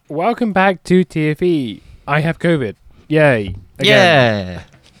Welcome back to TFE. I have COVID. Yay. Again. Yeah.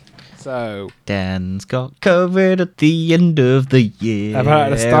 So, Dan's got COVID at the end of the year. I've had it at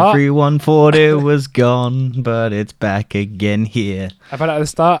the start. Everyone thought it was gone, but it's back again here. I've had it at the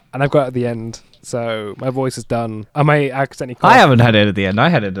start and I've got it at the end. So, my voice is done. I may accidentally cough. I haven't had it at the end. I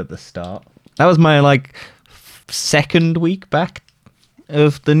had it at the start. That was my second week back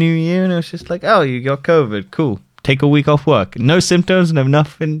of the new year, and it was just like, oh, you got COVID. Cool. Take a week off work. No symptoms, no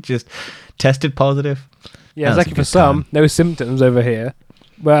nothing. Just tested positive. Yeah, exactly. For some, no symptoms over here.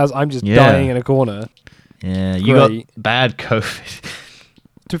 Whereas I'm just dying in a corner. Yeah, you got bad COVID.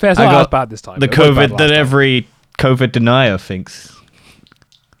 To be fair, it's not as bad this time. The COVID that every COVID denier thinks.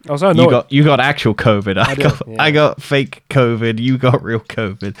 Oh, so annoying. You got actual COVID. I got fake COVID. You got real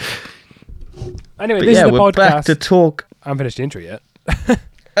COVID. Anyway, this is the podcast. Back to talk. I haven't finished the intro yet.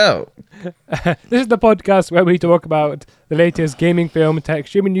 Oh. This is the podcast where we talk about the latest gaming, film, tech,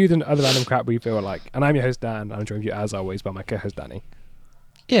 streaming news, and other random crap we feel like. And I'm your host, Dan. I'm joined you, as always, by my co-host, Danny.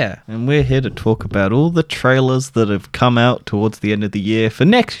 Yeah, and we're here to talk about all the trailers that have come out towards the end of the year for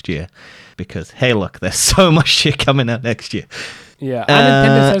next year. Because, hey, look, there's so much shit coming out next year. Yeah, and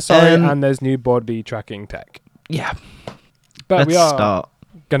Nintendo says sorry, and there's new body tracking tech. Yeah. But we are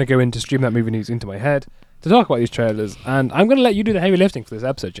going to go into stream that movie news into my head to talk about these trailers, and I'm going to let you do the heavy lifting for this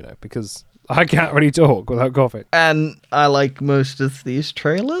episode, because I can't really talk without coughing. And I like most of these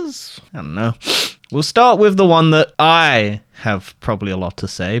trailers. I don't know. We'll start with the one that I have probably a lot to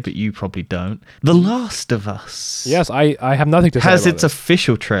say, but you probably don't. The Last of Us. Yes, I have nothing to say has its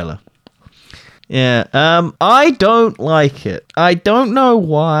official trailer. Yeah, I don't like it. I don't know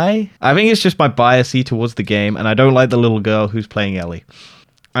why. I think it's just my biasy towards the game, and I don't like the little girl who's playing Ellie.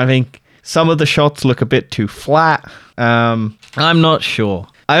 I think some of the shots look a bit too flat. I'm not sure.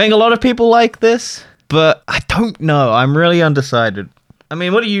 I think a lot of people like this, but I don't know. I'm really undecided. I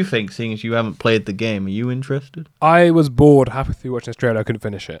mean, what do you think, seeing as you haven't played the game? Are you interested? I was bored halfway through watching this trailer. I couldn't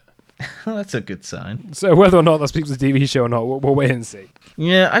finish it. That's a good sign. So whether or not that speaks to the TV show or not, we'll wait and see.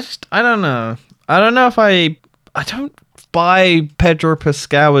 Yeah, I don't know. I don't know if I don't buy Pedro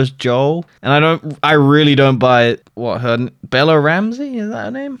Pascal as Joel, and I really don't buy Bella Ramsey, is that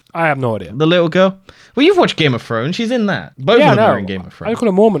her name? I have no idea. The little girl. Well, you've watched Game of Thrones. She's in that. Both of them are in Game of Thrones. I call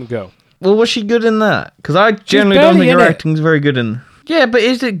her Mormon girl. Well, was she good in that? Because I generally don't think her acting's very good in. Yeah, but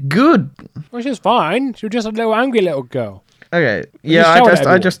is it good? Well, she's fine. She was just a little angry little girl. Okay. Yeah, I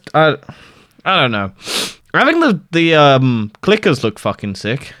don't know. I think the clickers look fucking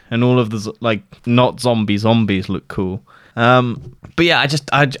sick, and all of the not zombies look cool. But yeah,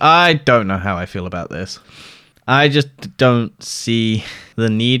 I don't know how I feel about this. I just don't see the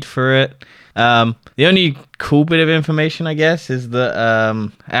need for it. The only cool bit of information, I guess, is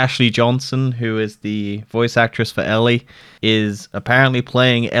that Ashley Johnson, who is the voice actress for Ellie, is apparently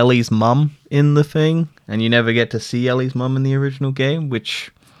playing Ellie's mum in the thing, and you never get to see Ellie's mum in the original game,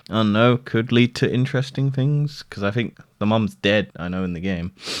 which, I don't know, could lead to interesting things, because I think the mum's dead, I know, in the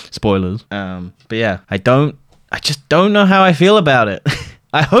game. Spoilers. But yeah, I just don't know how I feel about it.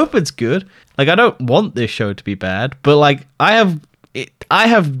 I hope it's good. I don't want this show to be bad, but I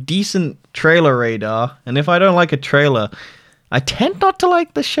have decent trailer radar, and if I don't like a trailer, I tend not to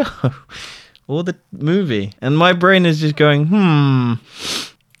like the show or the movie, and my brain is just going,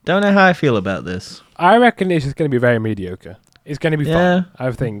 don't know how I feel about this. I reckon it's just going to be very mediocre. It's going to be fun,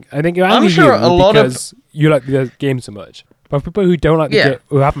 I think. I'm sure a lot because you like the game so much. But people who don't like the game,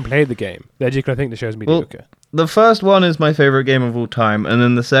 who haven't played the game, they're just going to think the show's mediocre. Well, the first one is my favorite game of all time, and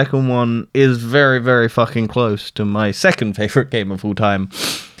then the second one is very, very fucking close to my second favorite game of all time.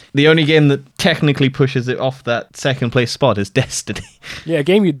 The only game that technically pushes it off that second place spot is Destiny. Yeah, a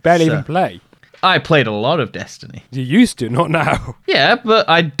game you'd barely even play. I played a lot of Destiny. You used to, not now. Yeah, but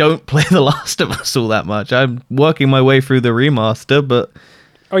I don't play The Last of Us all that much. I'm working my way through the remaster, but...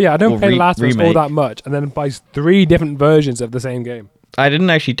 Oh yeah, I don't play The Last of Us all that much, and then buys 3 different versions of the same game. I didn't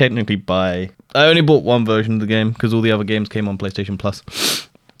actually technically buy... I only bought one version of the game, because all the other games came on PlayStation Plus.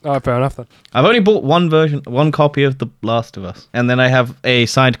 Oh, fair enough then. I've only bought one copy of The Last of Us, and then I have a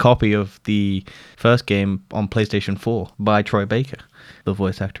signed copy of the first game on PlayStation 4 by Troy Baker, the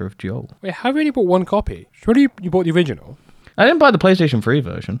voice actor of Joel. Wait, have you only bought one copy? Surely you bought the original? I didn't buy the PlayStation 3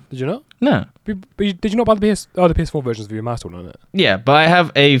 version. Did you not? No. But did you not buy the PS4 versions of your master one on it? Yeah, but I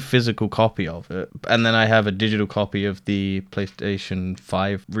have a physical copy of it, and then I have a digital copy of the PlayStation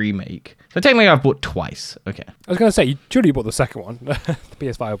 5 remake. So technically I've bought twice. Okay. I was going to say, surely you bought the second one, the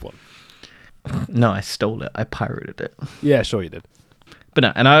PS5 one. No, I stole it. I pirated it. Yeah, sure you did. But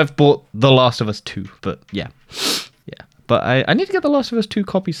no, and I've bought The Last of Us 2, but yeah. Yeah. But I need to get The Last of Us 2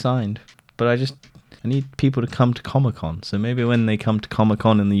 copy signed, but I need people to come to Comic-Con. So maybe when they come to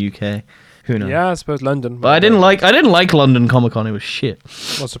Comic-Con in the UK, who knows? Yeah, I suppose London. But I didn't like London Comic-Con. It was shit.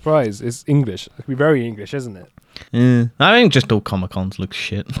 What surprise? It's English. It could be very English, isn't it? I think just all Comic-Cons look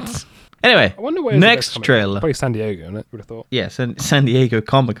shit. Anyway, I wonder where next trailer. Probably San Diego, isn't it? Would have thought. Yeah, San Diego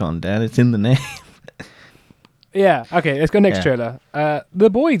Comic-Con, Dan. It's in the name. Yeah, okay, let's go next trailer. The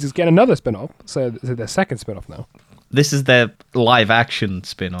Boys is getting another spin-off, so it's their second spin-off now. This is their live-action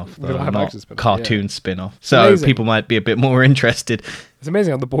spin-off, though, not cartoon spin-off. So amazing. People might be a bit more interested. It's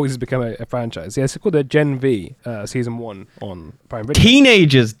amazing how The Boys has become a franchise. Yeah, it's called the Gen V, Season 1 on Prime Video.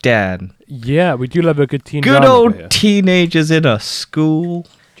 Teenagers, Dan. Yeah, we do love a good teen Good drama. Good old teenagers in a school.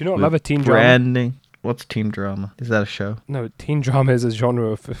 Do you not love a teen drama? Branding. What's teen drama? Is that a show? No, teen drama is a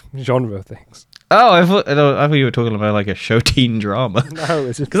genre of things. Oh, I thought you were talking about like a show teen drama. No,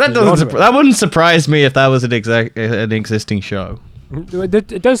 it's just because that wouldn't surprise me if that was an existing show.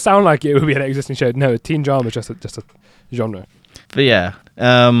 It does sound like it would be an existing show. No, teen drama is just a genre. But yeah,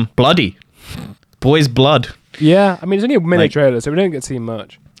 bloody boys' blood. Yeah, I mean it's only a minute trailer, so we don't get to see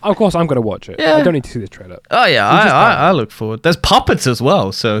much. Of course, I'm gonna watch it. Yeah. I don't need to see the trailer. Oh yeah, I look forward. There's puppets as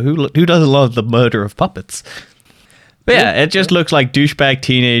well, so who doesn't love the murder of puppets? But yeah, it just looks like douchebag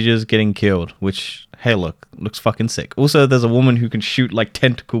teenagers getting killed, which, hey, looks fucking sick. Also, there's a woman who can shoot like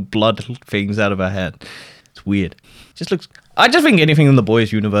tentacle blood things out of her head. It's weird. I just think anything in the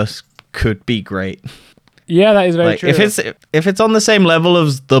Boys universe could be great. Yeah, that is very true. If it's on the same level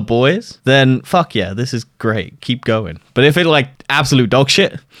as The Boys, then fuck yeah, this is great. Keep going. But if it's like absolute dog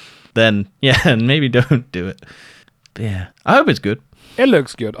shit, then yeah, maybe don't do it. But yeah, I hope it's good. It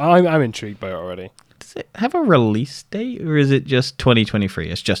looks good. I'm intrigued by it already. Does it have a release date, or is it just 2023?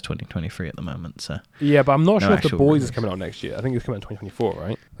 It's just 2023 at the moment, so... Yeah, but I'm not sure if The Boys is coming out next year. I think it's coming out in 2024,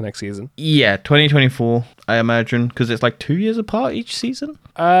 right? The next season. Yeah, 2024, I imagine, because it's like 2 years apart each season?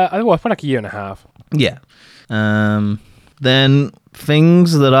 I think, well, it's probably like a year and a half. Yeah. Then,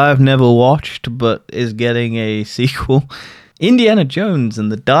 things that I've never watched, but is getting a sequel. Indiana Jones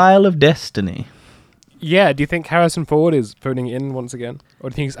and the Dial of Destiny. Yeah, do you think Harrison Ford is phoning it in once again? Or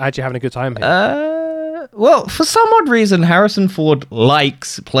do you think he's actually having a good time here? Well, for some odd reason, Harrison Ford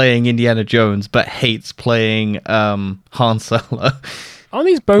likes playing Indiana Jones, but hates playing Han Solo. Aren't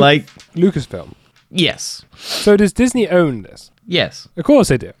these both Lucasfilm? Yes. So does Disney own this? Yes. Of course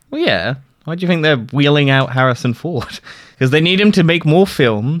they do. Well, yeah. Why do you think they're wheeling out Harrison Ford? Because they need him to make more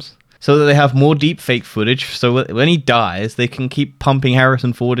films so that they have more deepfake footage, so when he dies, they can keep pumping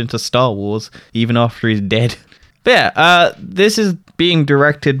Harrison Ford into Star Wars even after he's dead. But yeah, this is being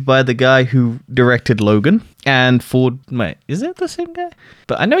directed by the guy who directed Logan. And Ford... Wait, is it the same guy?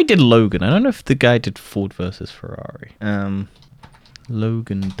 But I know he did Logan. I don't know if the guy did Ford versus Ferrari.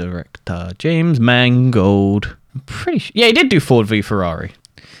 Logan director. James Mangold. I'm pretty sure... Yeah, he did do Ford v Ferrari.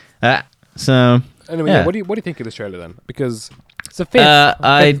 So... Anyway, yeah. What do you think of this trailer then? Because it's a fifth.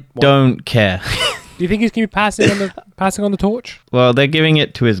 I don't care. Do you think he's going to be passing on the torch? Well, they're giving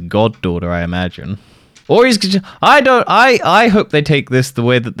it to his goddaughter, I imagine. Or he's... I hope they take this the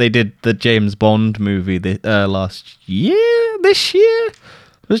way that they did the James Bond movie last year? This year?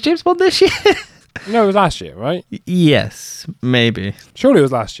 Was James Bond this year? No, it was last year, right? Yes, maybe. Surely it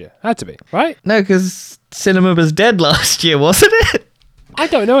was last year. Had to be, right? No, because cinema was dead last year, wasn't it? I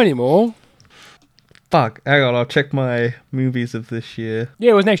don't know anymore. Fuck, hang on, I'll check my movies of this year.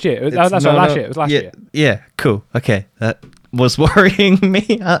 Yeah, it was next year. That's last year. It was last year. Yeah, cool. Okay, that was worrying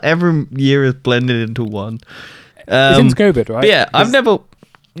me. Every year is blended into one. Since COVID, right? Yeah,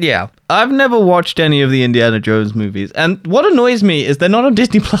 I've never watched any of the Indiana Jones movies. And what annoys me is they're not on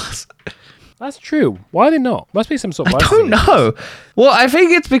Disney Plus. That's true. Why are they not? Must be some sort of... I don't know. Well, I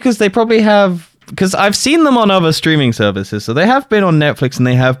think it's because they probably have... Because I've seen them on other streaming services. So they have been on Netflix and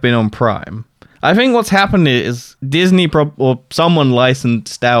they have been on Prime. I think what's happened is Disney or someone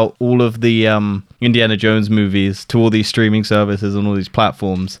licensed out all of the Indiana Jones movies to all these streaming services and all these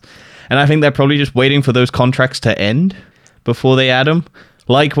platforms. And I think they're probably just waiting for those contracts to end before they add them.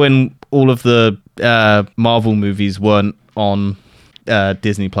 Like when all of the Marvel movies weren't on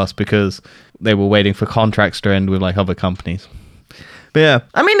Disney Plus because they were waiting for contracts to end with like other companies. But yeah,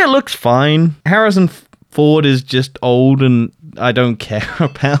 I mean, it looks fine. Harrison Ford is just old and I don't care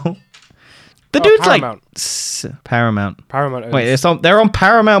about... The dude's Paramount. Like Paramount. Paramount owns. Wait, they're on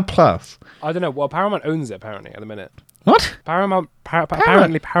Paramount Plus. I don't know. Well, Paramount owns it apparently at the minute. What?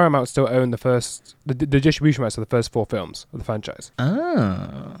 Apparently Paramount still own the distribution rights of the first 4 films of the franchise.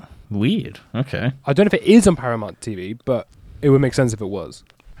 Ah, weird. Okay. I don't know if it is on Paramount TV, but it would make sense if it was.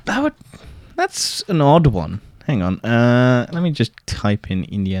 That's an odd one. Hang on. Let me just type in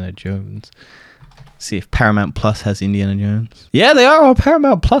Indiana Jones. See if Paramount Plus has Indiana Jones. Yeah, they are on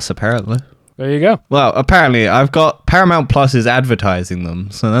Paramount Plus apparently. There you go. Well, apparently I've got Paramount Plus is advertising them,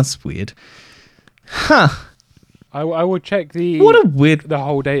 so that's weird. Huh. I would check the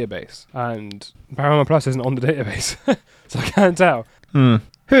whole database, and Paramount Plus isn't on the database, so I can't tell. Who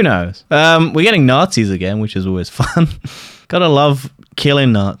knows? We're getting Nazis again, which is always fun. Gotta love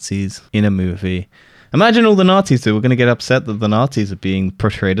killing Nazis in a movie. Imagine all the Nazis who were going to get upset that the Nazis are being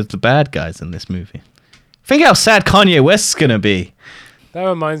portrayed as the bad guys in this movie. Think how sad Kanye West's going to be. That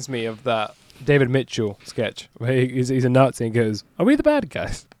reminds me of that David Mitchell sketch where he's a Nazi and goes, "Are we the bad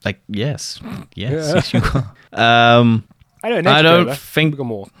guys?" Like, yes, yes, you are. I don't think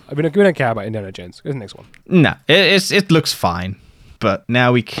more. I mean, we don't care about Indiana Jones. Go to the next one. No, it looks fine. But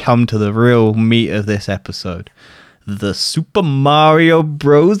now we come to the real meat of this episode. The Super Mario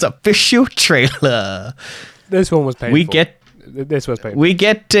Bros. Official trailer. This one was painful. We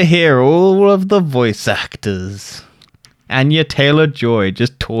get to hear all of the voice actors. Anya Taylor-Joy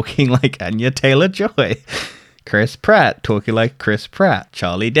just talking like Anya Taylor-Joy. Chris Pratt talking like Chris Pratt.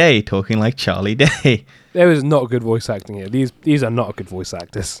 Charlie Day talking like Charlie Day. There is not good voice acting here. These are not good voice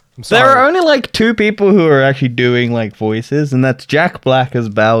actors. I'm sorry. There are only like 2 people who are actually doing like voices, and that's Jack Black as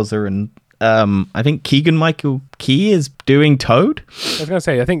Bowser, and I think Keegan-Michael Key is doing Toad. I was gonna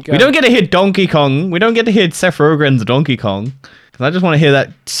say, I think we don't get to hear Donkey Kong. We don't get to hear Seth Rogen's Donkey Kong. Because I just want to hear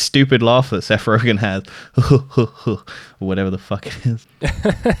that stupid laugh that Seth Rogen has, or whatever the fuck it is.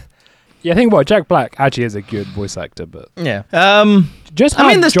 Yeah, I think Jack Black actually is a good voice actor, but yeah. Just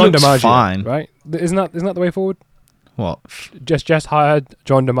hired this John looks DiMaggio, fine, right? Isn't that the way forward? What? Just hired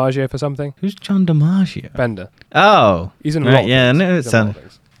John DiMaggio for something. Who's John DiMaggio? Bender. Oh, he's in a lot. Yeah, no, it's I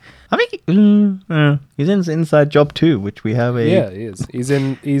think he's in Inside Job 2, which we have a. Yeah, he is.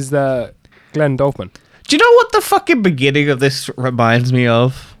 He's the Glenn Dolphin. Do you know what the fucking beginning of this reminds me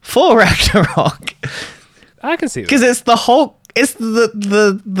of? Thor Ragnarok. I can see that. Because it's the Hulk. It's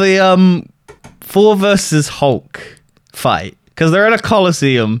the Thor versus Hulk fight. Because they're in a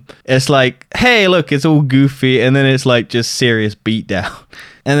Coliseum. It's like, hey, look, it's all goofy. And then it's like just serious beatdown.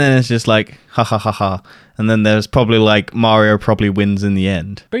 And then it's just like, ha ha ha ha. And then there's probably like Mario probably wins in the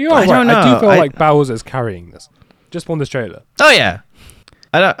end. But you're right. I do feel like Bowser's carrying this. Just on this trailer. Oh, yeah.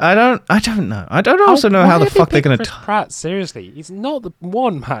 I don't know. I don't also know how the fuck they're going to... Chris Pratt, seriously. He's not the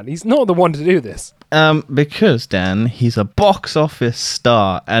one, man. He's not the one to do this. Because, Dan, he's a box office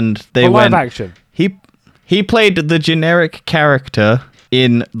star. And they live action. He played the generic character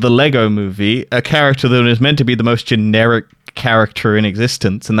in the Lego movie, a character that is meant to be the most generic character in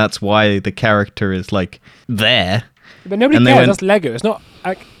existence, and that's why the character is like there. But nobody cares. That's Lego. It's not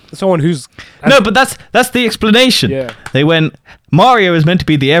like someone who's no, but that's the explanation. Yeah. They went, Mario is meant to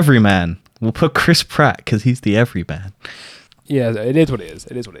be the everyman. We'll put Chris Pratt because he's the everyman. Yeah, it is what it is.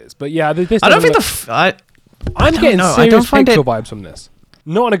 It is what it is. But yeah, this I don't think I'm getting serious Pixel vibes from this.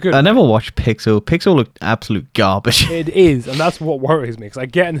 Not in a good. I never watched Pixel. Pixel looked absolute garbage. It is, and that's what worries me because I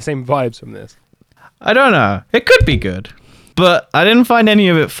get the same vibes from this. I don't know. It could be good, but I didn't find any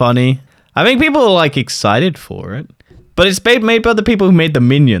of it funny. I think people are like excited for it, but it's made by the people who made the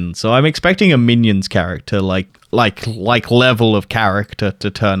Minions, so I'm expecting a Minions character, like level of character to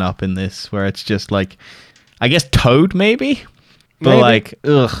turn up in this, where it's just like, I guess Toad maybe, but like,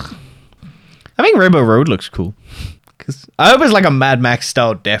 ugh. I think Rainbow Road looks cool. Cause I hope it's like a Mad Max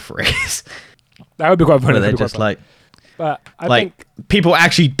style death race. That would be quite funny. They're just like, but I think people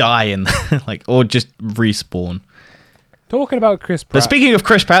actually die in like, or just respawn. Talking about Chris Pratt. But speaking of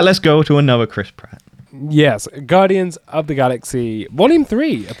Chris Pratt, let's go to another Chris Pratt. Yes, Guardians of the Galaxy Volume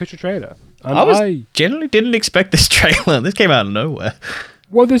 3 official trailer. And I generally didn't expect this trailer. This came out of nowhere.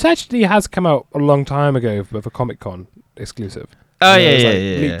 Well, this actually has come out a long time ago with a Comic-Con exclusive. Oh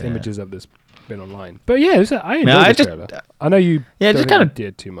leaked images of this been online. But yeah, I enjoyed the trailer. I know you just kind of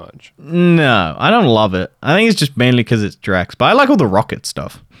did too much. No, I don't love it. I think it's just mainly because it's Drax, but I like all the rocket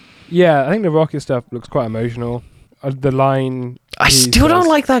stuff. Yeah, I think the rocket stuff looks quite emotional. The line... I still don't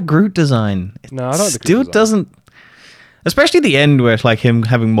like that Groot design. No, I don't like the Groot design. Doesn't... Especially the end where it's like him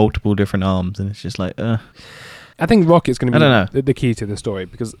having multiple different arms and it's just like... I think Rocket's going to be the key to the story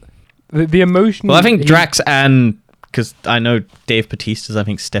because the emotion... Well, I think Drax and... Because I know Dave Bautista's, I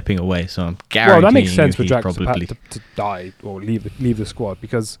think, stepping away, so I'm guaranteeing... Well, that makes sense for Drax to die or leave the squad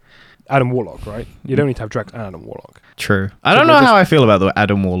because Adam Warlock, right? You don't need to have Drax and Adam Warlock. True. I don't know how I feel about the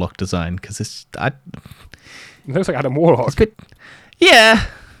Adam Warlock design because it's... It looks like Adam Warlock. Yeah,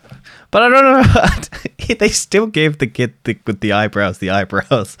 but I don't know. They still gave the kid with the eyebrows.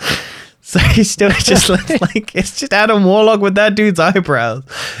 So he still just looks like it's just Adam Warlock with that dude's eyebrows.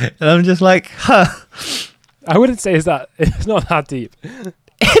 And I'm just like, huh. I wouldn't say it's not that deep.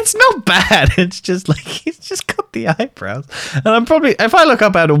 It's not bad. It's just like he's just got the eyebrows, and I'm probably if I look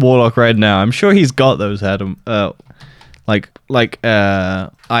up Adam Warlock right now, I'm sure he's got those eyebrows.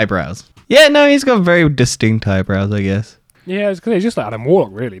 Yeah, no, he's got very distinct eyebrows, I guess. Yeah, it's because he's just like Adam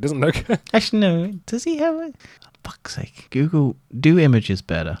Warlock, really. Doesn't look. Actually, no. Does he have a? Fuck's sake, Google do images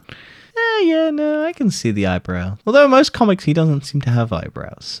better. Yeah, no, I can see the eyebrow. Although in most comics he doesn't seem to have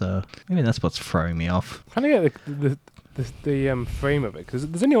eyebrows, so maybe that's what's throwing me off. I'm trying to get the frame of it, because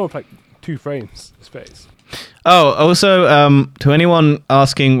there's only like 2 frames space. Oh, also, to anyone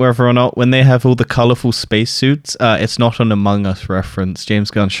asking whether or not when they have all the colourful spacesuits, it's not an Among Us reference. James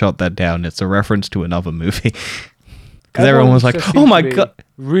Gunn shot that down. It's a reference to another movie. Because everyone was like, oh my god.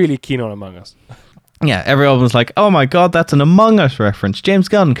 Really keen on Among Us. Yeah, everyone was like, oh my god, that's an Among Us reference. James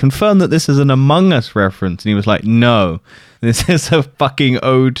Gunn confirmed that this is an Among Us reference. And he was like, no, this is a fucking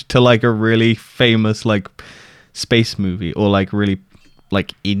ode to like a really famous like space movie or like really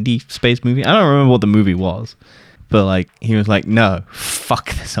like indie space movie. I don't remember what the movie was. But like he was like, no, fuck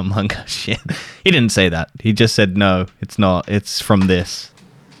this Among Us shit. He didn't say that. He just said, no, it's not. It's from this.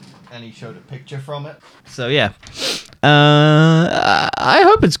 And he showed a picture from it. So yeah. I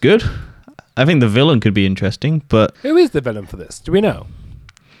hope it's good. I think the villain could be interesting, but... Who is the villain for this? Do we know?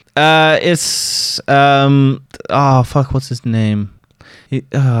 It's... oh, fuck, what's his name?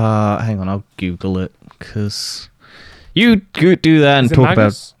 Hang on, I'll Google it, because... You do that and talk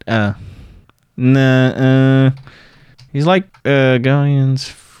Magus? About... he's like Guardian's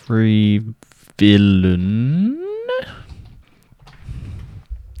free villain.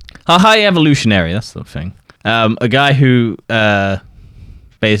 A high evolutionary, that's the thing. A guy who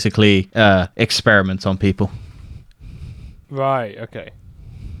basically experiments on people. Right, okay.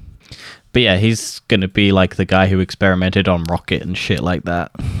 But yeah, he's going to be like the guy who experimented on Rocket and shit like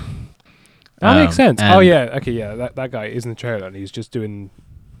that. That makes sense. Oh, yeah. Okay, yeah. That guy is in the trailer and he's just doing...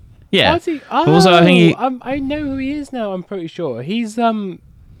 Yeah. Also, I think I know who he is now, I'm pretty sure. He's the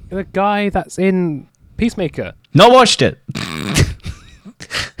guy that's in Peacemaker. Not watched it.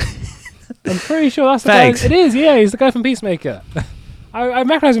 I'm pretty sure that's the Thanks. guy. It is, yeah. He's the guy from Peacemaker. I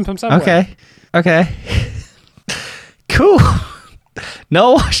recognize him from somewhere. Okay. Cool.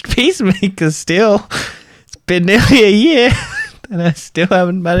 Not watched Peacemaker still. It's been nearly a year and I still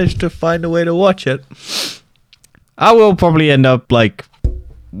haven't managed to find a way to watch it. I will probably end up like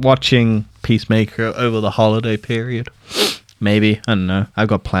watching Peacemaker over the holiday period. Maybe. I don't know. I've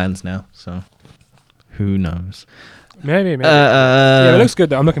got plans now, so who knows. Maybe. Yeah, it looks good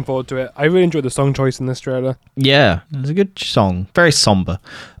though. I'm looking forward to it. I really enjoyed the song choice in this trailer. Yeah, it's a good song. Very somber.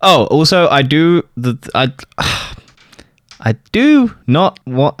 Oh, also, I do not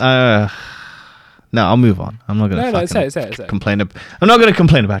want. No, I'll move on. I'm not gonna. Say it. Complain. I'm not gonna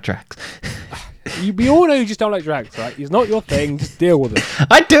complain about Drax. We all know you just don't like Drax, right? He's not your thing. Just deal with it.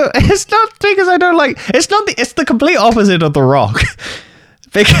 I do. It's not because I don't like. It's not. It's the complete opposite of The Rock.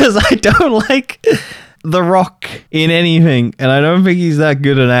 Because I don't like The Rock in anything, and I don't think he's that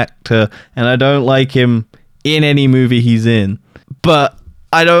good an actor, and I don't like him in any movie he's in. But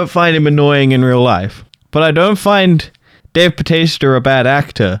I don't find him annoying in real life. But I don't find Dave Bautista a bad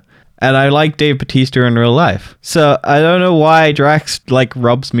actor, and I like Dave Bautista in real life. So I don't know why Drax like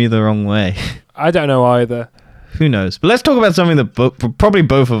rubs me the wrong way. I don't know either. Who knows? But let's talk about something that probably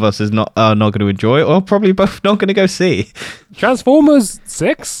both of us is not going to enjoy, or probably both not going to go see. Transformers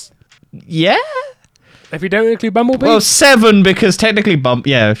 6? Yeah. If you don't include Bumblebee? Well, 7 because technically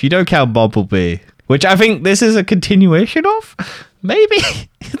if you don't count Bumblebee, which I think this is a continuation of, maybe.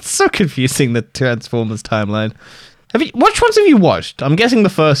 It's so confusing, the Transformers timeline. Which ones have you watched? I'm guessing the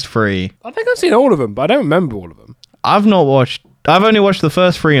first 3. I think I've seen all of them, but I don't remember all of them. I've only watched the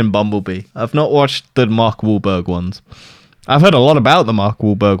first 3 in Bumblebee. I've not watched the Mark Wahlberg ones. I've heard a lot about the Mark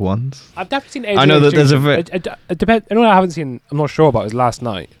Wahlberg ones. I've definitely seen. I know that there's a. It depends. I know I haven't seen. I'm not sure about is Last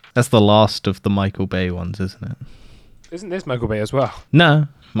Night. That's the last of the Michael Bay ones, isn't it? Isn't this Michael Bay as well? No,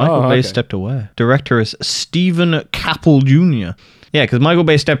 Michael Bay stepped away. Director is Stephen Caple Jr. Yeah, because Michael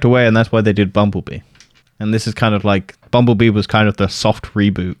Bay stepped away, and that's why they did Bumblebee. And this is kind of like Bumblebee was kind of the soft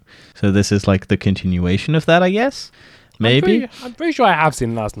reboot, so this is like the continuation of that, I guess. Maybe. I'm pretty sure I have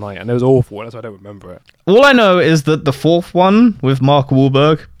seen Last Night, and it was awful. That's why I don't remember it. All I know is that the 4th one with Mark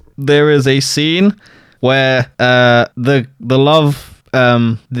Wahlberg, there is a scene where the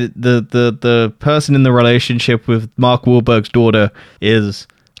person in the relationship with Mark Wahlberg's daughter is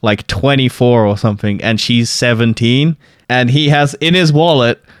like 24 or something, and she's 17, and he has in his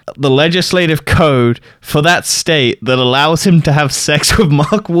wallet the legislative code for that state that allows him to have sex with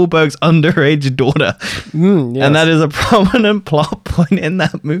Mark Wahlberg's underage daughter. Yes. And that is a prominent plot point in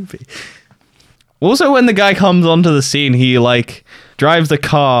that movie. Also, when the guy comes onto the scene, he like drives the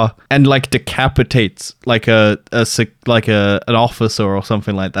car and like decapitates like an officer or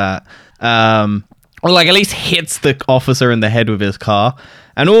something like that. Or like at least hits the officer in the head with his car.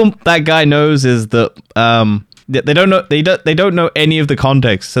 And all that guy knows is that they don't know any of the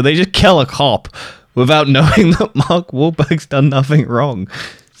context, so they just kill a cop without knowing that Mark Wahlberg's done nothing wrong.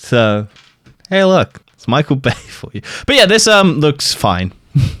 So, hey, look, it's Michael Bay for you. But yeah, this looks fine.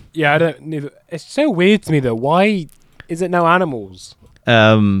 Yeah, I don't need. It's so weird to me though. Why is it now animals?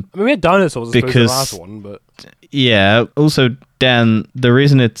 I mean, we had dinosaurs because the last one, but yeah. Also, Dan, the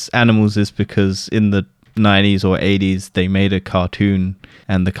reason it's animals is because in the 90s or 80s they made a cartoon,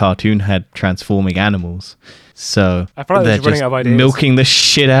 and the cartoon had transforming animals. So I feel like they're just running out of ideas. Milking the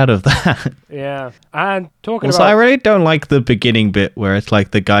shit out of that. Yeah, and talking also, about. I really don't like the beginning bit where it's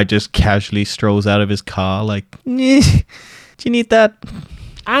like the guy just casually strolls out of his car, like, do you need that?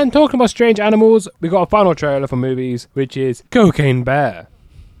 And talking about strange animals, we got a final trailer for movies, which is Cocaine Bear.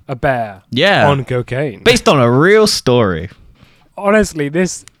 A bear on cocaine. Based on a real story. Honestly,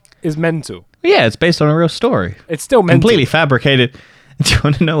 this is mental. Yeah, it's based on a real story. It's still mental. Completely fabricated. Do you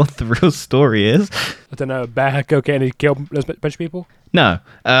want to know what the real story is? I don't know. A bear had cocaine and he killed a bunch of people? No.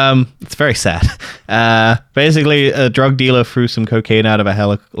 It's very sad. Basically, a drug dealer threw some cocaine out of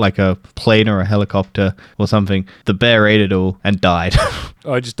a plane or a helicopter or something. The bear ate it all and died.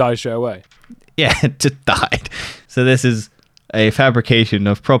 Oh, it just died straight away? Yeah, it just died. So this is a fabrication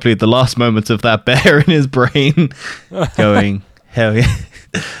of probably the last moments of that bear in his brain going, hell yeah.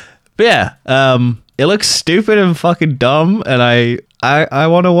 But yeah, it looks stupid and fucking dumb, and I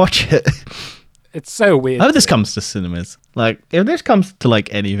want to watch it. It's so weird. I hope this comes to cinemas. Like, if this comes to,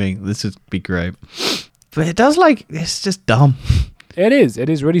 like, anything, this would be great. But it does, like, it's just dumb. It is. It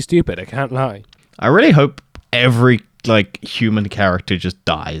is really stupid. I can't lie. I really hope every, like, human character just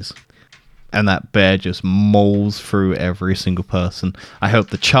dies. And that bear just mauls through every single person. I hope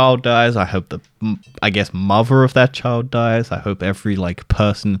the child dies. I hope the, I guess, mother of that child dies. I hope every, like,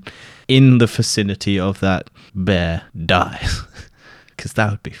 person in the vicinity of that bear dies. Because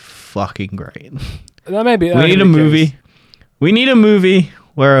that would be fucking great. That may be. We need a movie. We need a movie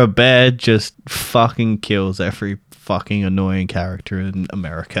where a bear just fucking kills every fucking annoying character in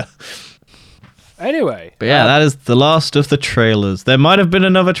America. Anyway. But yeah, that is the last of the trailers. There might have been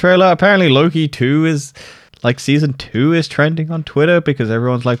another trailer. Apparently Loki 2 is, like, season 2 is trending on Twitter because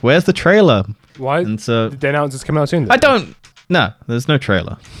everyone's like, where's the trailer? Why? And so did they announce it's coming out soon? No, there's no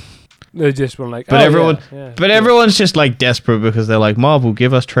trailer. They just were like, but everyone's just like desperate because they're like, Marvel,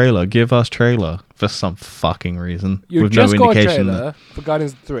 give us trailer for some fucking reason. You with just no got a indication trailer for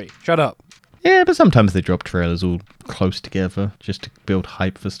Guardians 3. Shut up. Yeah, but sometimes they drop trailers all close together just to build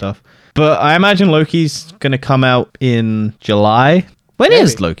hype for stuff. But I imagine Loki's going to come out in July. When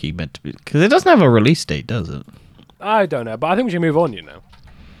is Loki meant to be? Because it doesn't have a release date, does it? I don't know, but I think we should move on, you know.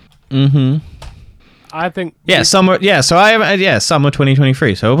 Mm-hmm. I think... summer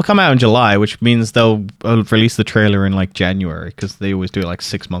 2023. So it will come out in July, which means they'll release the trailer in, like, January, because they always do it, like,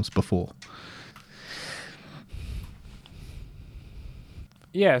 6 months before.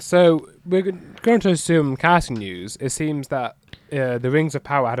 Yeah, so we're going to assume casting news. It seems that the Rings of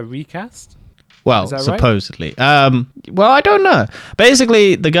Power had a recast. Well, supposedly. Right? Well, I don't know.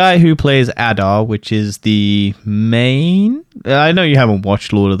 Basically, the guy who plays Adar, which is the main... I know you haven't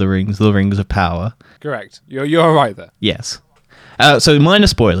watched Lord of the Rings, The Rings of Power. Correct. You're right there. Yes. So minor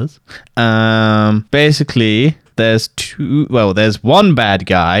spoilers. Basically, there's one bad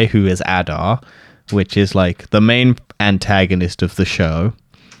guy who is Adar, which is like the main antagonist of the show.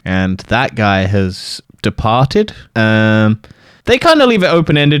 And that guy has departed. They kind of leave it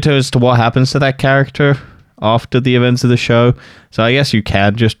open-ended as to what happens to that character after the events of the show. So I guess you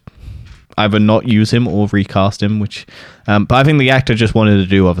can just either not use him or recast him, which... but I think the actor just wanted to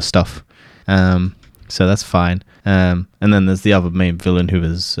do other stuff. So that's fine. And then there's the other main villain who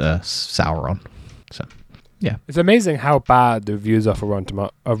is Sauron. So, yeah. It's amazing how bad the reviews are for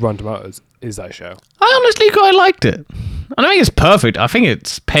Rotten Tomatoes is that show. I honestly quite liked it. I don't think it's perfect. I think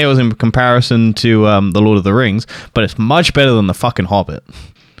it pales in comparison to The Lord of the Rings, but it's much better than The fucking Hobbit.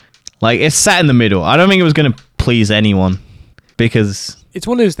 Like, it's sat in the middle. I don't think it was going to please anyone because... It's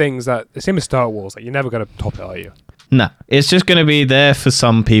one of those things that, the same as Star Wars, like, you're never going to top it, are you? No, it's just going to be there for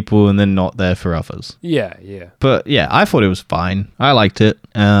some people and then not there for others. Yeah, yeah. But yeah, I thought it was fine. I liked it.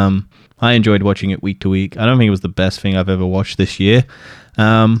 I enjoyed watching it week to week. I don't think it was the best thing I've ever watched this year.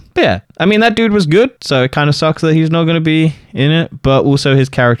 But yeah, I mean, that dude was good, so it kind of sucks that he's not going to be in it. But also his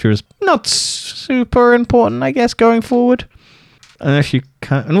character is not super important, I guess, going forward. Unless you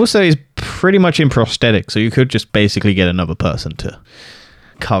can. And also he's pretty much in prosthetic, so you could just basically get another person to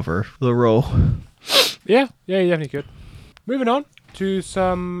cover the role. Yeah, you definitely could. Moving on. to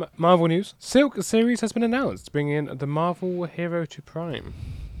some Marvel news. Silk series has been announced, bringing the Marvel hero to Prime.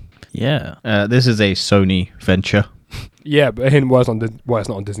 Yeah. This is a Sony venture. Yeah, but why it's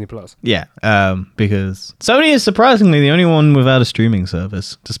not on Disney Plus. Yeah, because Sony is surprisingly the only one without a streaming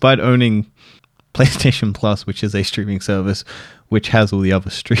service, despite owning PlayStation Plus, which is a streaming service, which has all the other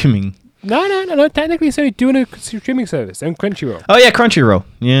streaming. No. Technically, Sony doing a streaming service and Crunchyroll. Oh yeah, Crunchyroll.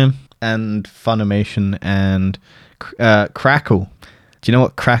 Yeah, and Funimation and Crackle. Do you know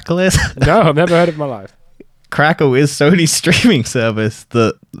what Crackle is? No, I've never heard of it in my life. Crackle is Sony's streaming service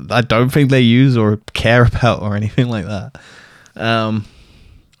that I don't think they use or care about or anything like that.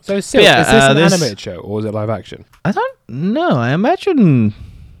 So, is this an animated show or is it live action? I don't know. I imagine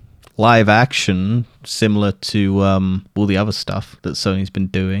live action, similar to all the other stuff that Sony's been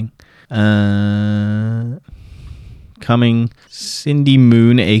doing. Coming, Cindy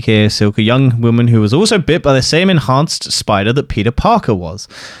Moon, aka Silk, a young woman who was also bit by the same enhanced spider that Peter Parker was.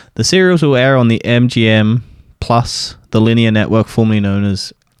 The serials will air on the MGM Plus, the linear network formerly known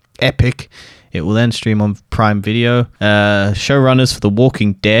as Epic. It will then stream on Prime Video. Showrunners for The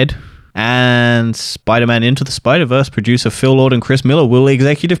Walking Dead and Spider-Man Into the Spider-Verse producer Phil Lord and Chris Miller will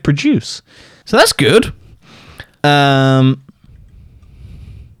executive produce. So that's good.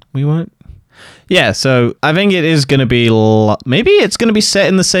 We won't. Yeah, so I think it is going to be... maybe it's going to be set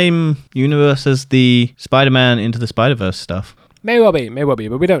in the same universe as the Spider-Man Into the Spider-Verse stuff. May well be,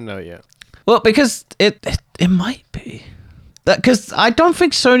 but we don't know yet. Well, because it might be. Because I don't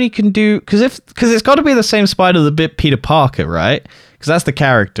think Sony can do... Because it's got to be the same spider that bit Peter Parker, right? Because that's the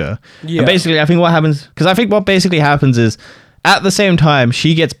character. Yeah. And basically, I think what happens... Because I think what basically happens is, at the same time,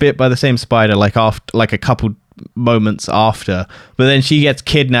 she gets bit by the same spider, like a couple moments after. But then she gets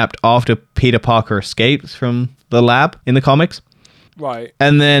kidnapped after Peter Parker escapes from the lab in the comics. Right.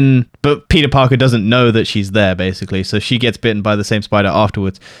 And then, but Peter Parker doesn't know that she's there, basically. So she gets bitten by the same spider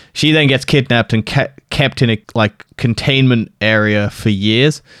afterwards. She then gets kidnapped and kept in a containment area for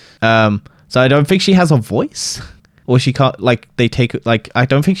years. So I don't think she has a voice, or she can't. I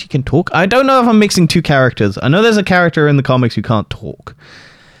don't think she can talk. I don't know if I'm mixing two characters. I know there's a character in the comics who can't talk,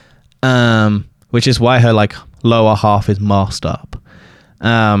 which is why her lower half is masked up.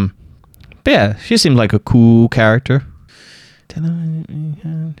 But yeah, she seems like a cool character.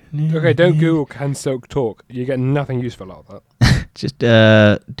 Okay, don't Google "can Silk talk." You get nothing useful out of that. Just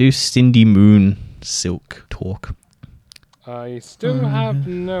do Cindy Moon Silk talk. I still have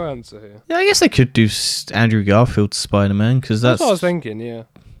no answer here. Yeah, I guess they could do Andrew Garfield's Spider-Man, because that's what I was thinking. Yeah.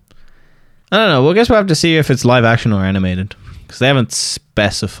 I don't know. Well, I guess we'll have to see if it's live action or animated, because they haven't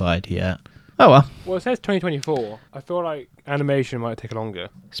specified yet. Oh well. Well, it says 2024. I feel like animation might take longer,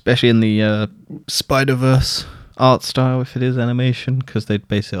 especially in the Spider-Verse art style if it is animation, because they'd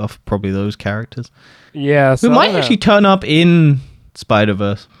base it off probably those characters. Yeah, so who might actually turn up in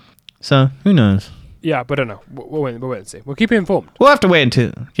Spider-Verse. So who knows? Yeah, but I don't know. We'll wait and see. We'll keep you informed. We'll have to wait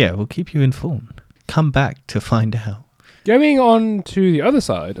until... Yeah, we'll keep you informed. Come back to find out. Going on to the other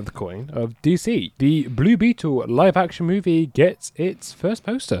side of the coin of DC, the Blue Beetle live-action movie gets its first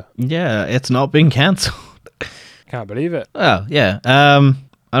poster. Yeah, it's not been cancelled. Can't believe it. Oh, yeah.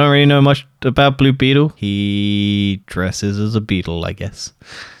 I don't really know much about Blue Beetle. He dresses as a beetle, I guess.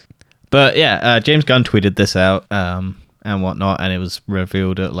 But yeah, James Gunn tweeted this out and whatnot, and it was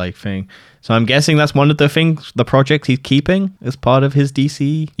revealed at thing. So I'm guessing that's one of the projects he's keeping as part of his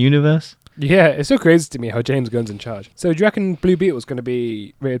DC universe. Yeah, it's so crazy to me how James Gunn's in charge. So do you reckon Blue Beetle's going to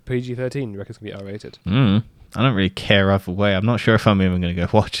be rated PG-13? Do you reckon it's going to be R-rated? I don't really care either way. I'm not sure if I'm even going to go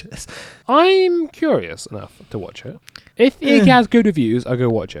watch this. I'm curious enough to watch it. If it has good reviews, I'll go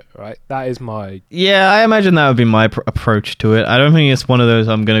watch it, right? That is my... Yeah, I imagine that would be my approach to it. I don't think it's one of those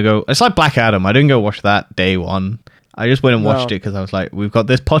I'm going to go... It's like Black Adam. I didn't go watch that day one. I just went and watched it because I was like, we've got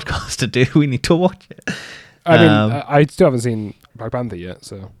this podcast to do. We need to watch it. I mean, I still haven't seen Black Panther yet,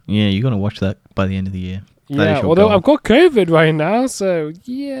 so... Yeah, you're going to watch that by the end of the year. Yeah, although I've got COVID right now, so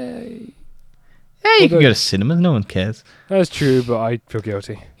yay. Yeah, you can go to cinemas. No one cares. That's true, but I feel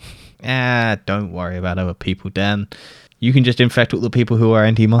guilty. Don't worry about other people, Dan. You can just infect all the people who are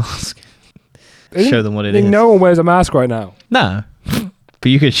anti-mask. Show them what it is. No one wears a mask right now. No. But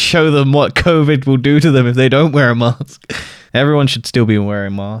you could show them what COVID will do to them if they don't wear a mask. Everyone should still be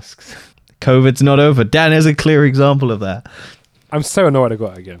wearing masks. COVID's not over. Dan is a clear example of that. I'm so annoyed I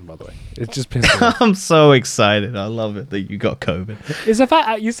got it again, by the way. It just pissed me off. I'm so excited. I love it that you got COVID. It's the fact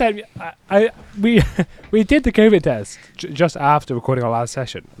that you said we did the COVID test just after recording our last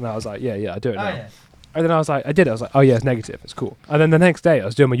session. And I was like, yeah, I do it now. Yeah. And then I was like, I did it. I was like, oh yeah, it's negative. It's cool. And then the next day I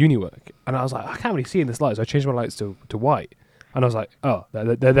was doing my uni work. And I was like, I can't really see in this light. So I changed my lights to white. And I was like, oh,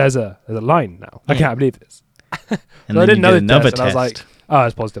 there's a line now. I can't believe this. And so I then didn't you know get the another test, and I was like, test. oh,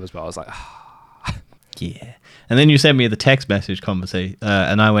 it's positive as well. I was like, Yeah. And then you sent me the text message conversation,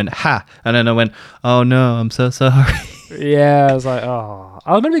 and I went, ha. And then I went, oh no, I'm so sorry. yeah. I was like, oh.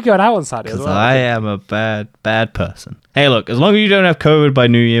 I was going to be going out on Saturday as Because well. I am a bad person. Hey, look, as long as you don't have COVID by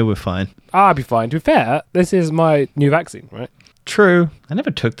New Year, we're fine. I'll be fine. To be fair, this is my new vaccine, right? True. I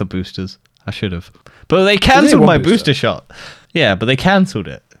never took the boosters. I should have. But they cancelled my booster shot. Yeah, but they cancelled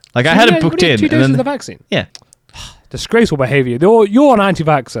it. Like, I had it booked in. 2 doses of the vaccine? Yeah. Disgraceful behaviour. You're an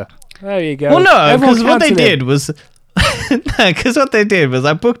anti-vaxxer. There you go. Well, no, because what they did was... Because what they did was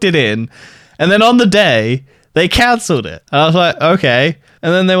I booked it in, and then on the day, they cancelled it. And I was like, okay.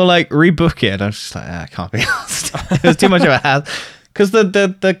 And then they were like, rebook it. And I was just like, I can't be asked. It was too much of a hassle. Because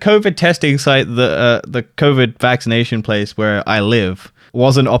the COVID testing site, the COVID vaccination place where I live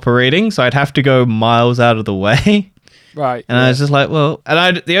wasn't operating, so I'd have to go miles out of the way. Right. And I was just like, well...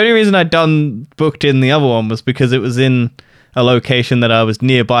 And the only reason I'd booked in the other one was because it was in a location that I was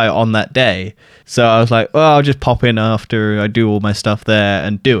nearby on that day. So I was like, well, I'll just pop in after I do all my stuff there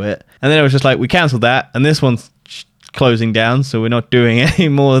and do it. And then it was just like, we cancelled that, and this one's closing down, so we're not doing any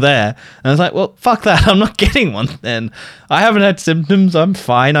more there. And I was like, well, fuck that, I'm not getting one then. I haven't had symptoms, I'm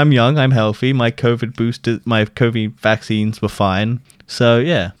fine, I'm young, I'm healthy, my COVID vaccines were fine. So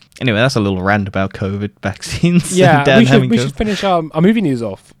yeah. Anyway, that's a little rant about COVID vaccines. Yeah, we should finish our movie news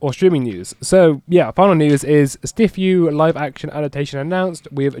off, or streaming news. So, yeah, final news is TFE live-action adaptation announced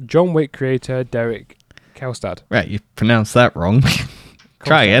with John Wick creator Derek Kelstad. Right, you pronounced that wrong.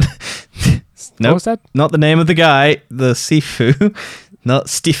 Try again. No, nope, not the name of the guy, the Sifu, not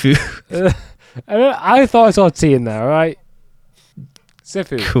Stifu. I thought I saw a T in there, right?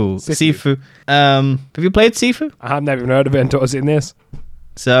 Sifu. Cool. Sifu. Have you played Sifu? I have never even heard of it until I was in this.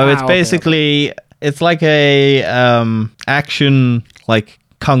 So it's basically, it's like a action, like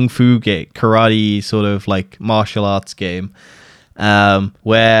kung fu game, karate sort of like martial arts game,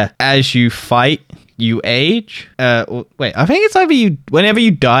 where as you fight, you age. Wait, I think it's either whenever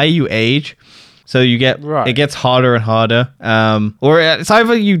you die, you age. So you get, it gets harder and harder. Or it's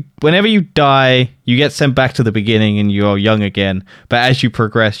either whenever you die, you get sent back to the beginning and you're young again. But as you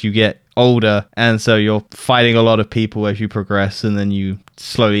progress, you get older. And so you're fighting a lot of people as you progress, and then you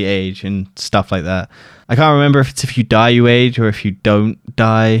slowly age and stuff like that. I can't remember if it's if you die, you age, or if you don't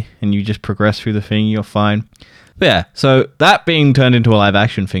die and you just progress through the thing, you're fine. But yeah, so that being turned into a live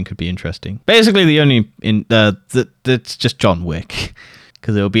action thing could be interesting. Basically, the only that's just John Wick.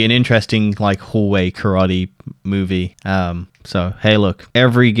 Because it'll be an interesting, like, hallway karate movie. So, hey, look.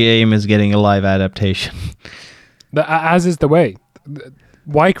 Every game is getting a live adaptation. But as is the way.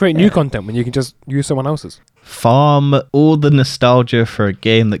 Why create new content when you can just use someone else's? Farm all the nostalgia for a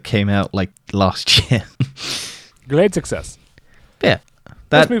game that came out, like, last year. Great success. Yeah.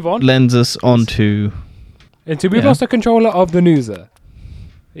 Let's move on. Lends us on to... We've lost the controller of the news there.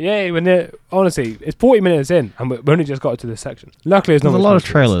 Yay, honestly, it's 40 minutes in, and we only just got to this section. Luckily, there's a lot of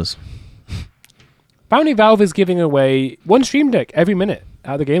trailers. Apparently, Valve is giving away one Stream Deck every minute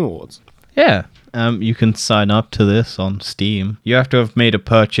at the Game Awards. Yeah. You can sign up to this on Steam. You have to have made a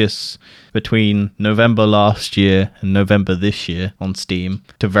purchase between November last year and November this year on Steam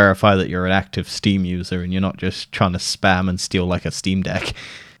to verify that you're an active Steam user and you're not just trying to spam and steal like a Steam Deck.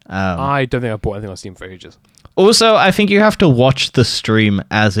 I don't think I've bought anything on Steam for ages. Also, I think you have to watch the stream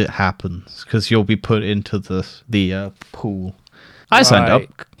as it happens because you'll be put into the pool. I signed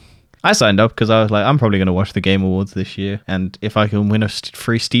up because I was like, I'm probably going to watch the Game Awards this year, and if I can win a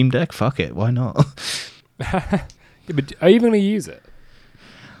free Steam Deck, fuck it, why not? Yeah, but are you going to use it?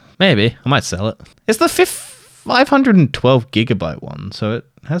 Maybe. I might sell it. It's the 512 gigabyte one, so it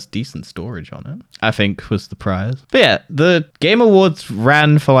has decent storage on it, I think was the prize. But yeah, the Game Awards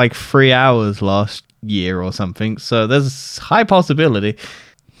ran for like 3 hours last year or something, so there's high possibility.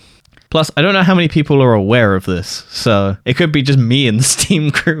 Plus, I don't know how many people are aware of this, so it could be just me in the Steam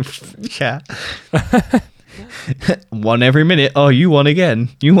group chat. One every minute. Oh, you won again.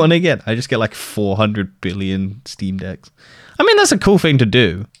 You won again. I just get like 400 billion Steam Decks. I mean, that's a cool thing to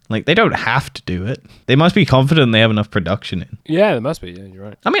do. Like, they don't have to do it. They must be confident they have enough production in. Yeah, there must be. Yeah, you're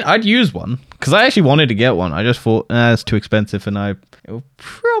right. I mean, I'd use one because I actually wanted to get one. I just thought, it's too expensive and it will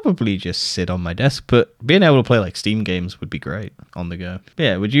probably just sit on my desk. But being able to play like Steam games would be great on the go. But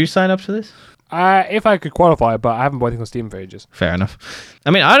yeah, would you sign up to this? If I could qualify, but I haven't bought anything on Steam for ages. Fair enough.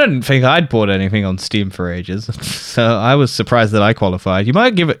 I mean, I didn't think I'd bought anything on Steam for ages, so I was surprised that I qualified. You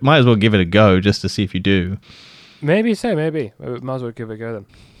might as well give it a go just to see if you do. Maybe so, maybe. Might as well give it a go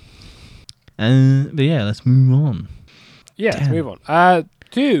then. But yeah, let's move on. Yeah, let's move on.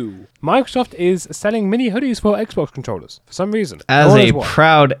 2. Microsoft is selling mini hoodies for Xbox controllers for some reason. As a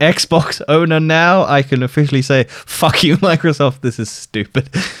proud Xbox owner now, I can officially say, fuck you, Microsoft, this is stupid.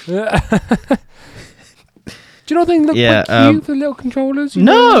 Do you not think they look quite cute for the little controllers?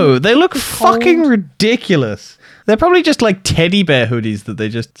 No, they look fucking ridiculous. They're probably just like teddy bear hoodies that they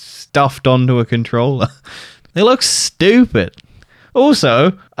just stuffed onto a controller. They look stupid.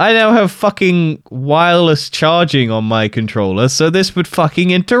 Also, I now have fucking wireless charging on my controller, so this would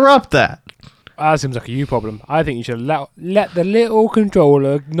fucking interrupt that. That seems like a you problem. I think you should let the little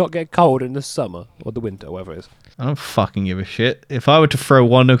controller not get cold in the summer or the winter, whatever it is. I don't fucking give a shit. If I were to throw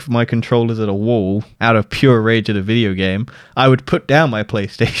one of my controllers at a wall out of pure rage at a video game, I would put down my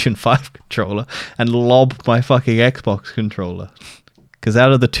PlayStation 5 controller and lob my fucking Xbox controller. Because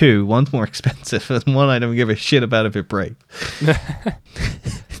out of the two, one's more expensive and one I don't give a shit about if it breaks.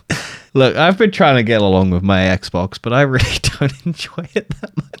 Look, I've been trying to get along with my Xbox, but I really don't enjoy it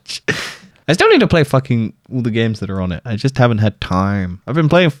that much. I still need to play fucking all the games that are on it. I just haven't had time. I've been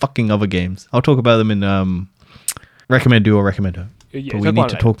playing fucking other games. I'll talk about them in Recommend Do or Recommendo. Yeah, but we need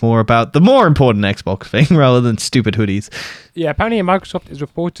to talk more about the more important Xbox thing rather than stupid hoodies. Yeah, apparently Microsoft is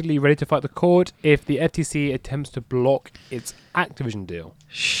reportedly ready to fight the court if the FTC attempts to block its Activision deal.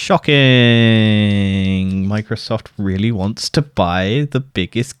 Shocking. Microsoft really wants to buy the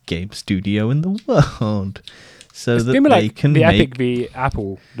biggest game studio in the world. So it's that gonna be they like can the make... Epic v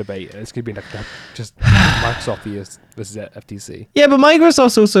Apple debate. It's going to be like just Microsoft versus FTC. Yeah, but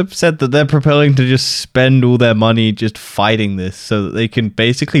Microsoft also said that they're propelling to just spend all their money just fighting this so that they can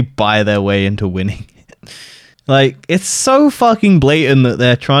basically buy their way into winning it. Like, it's so fucking blatant that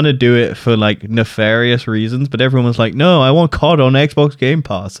they're trying to do it for, like, nefarious reasons, but everyone was like, no, I want COD on Xbox Game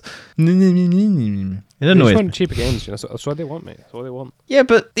Pass. It annoys me. They just want cheaper games, you know? That's what they want, mate. That's what they want. Yeah,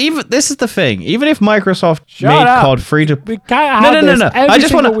 but even this is the thing. Even if Microsoft made COD free to... We can't have No. I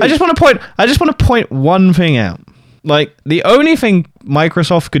just want to point one thing out. Like, the only thing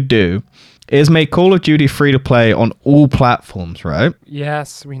Microsoft could do is make Call of Duty free to play on all platforms, right?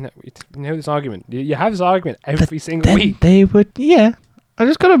 Yes, we know this argument. You have this argument every single week. They would, yeah. I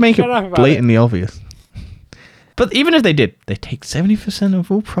just got to make it blatantly obvious. But even if they did, they take 70% of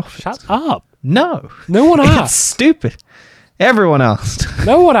all profits. Shut up. No. No one asked. It's stupid. Everyone asked.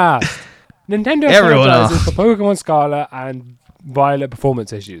 No one asked. Nintendo apologizes for Pokemon Scarlet and Violet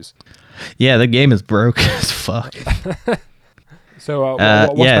performance issues. Yeah, the game is broke as fuck. So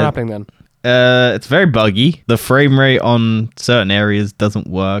what's been happening then? It's very buggy. The frame rate on certain areas doesn't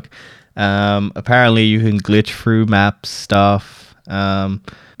work. Apparently you can glitch through map stuff.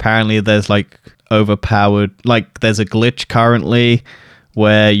 Apparently there's like overpowered, like there's a glitch currently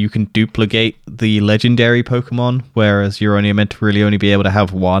where you can duplicate the legendary Pokemon, whereas you're only meant to really only be able to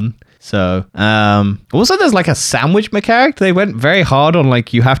have one. So, also there's like a sandwich mechanic. They went very hard on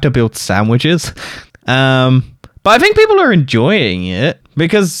like, you have to build sandwiches. But I think people are enjoying it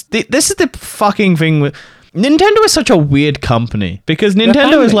because this is the fucking thing with Nintendo is such a weird company because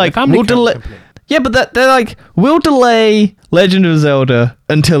Nintendo is like, we'll delay. Yeah, but they're like, we'll delay Legend of Zelda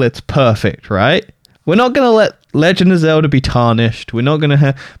until it's perfect, right? We're not going to let Legend of Zelda be tarnished. We're not going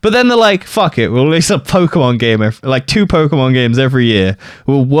to but then they're like, fuck it. We'll release a Pokemon game, like 2 Pokemon games every year.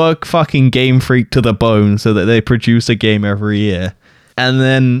 We'll work fucking Game Freak to the bone so that they produce a game every year. And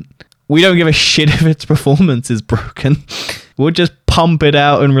then we don't give a shit if its performance is broken. We'll just pump it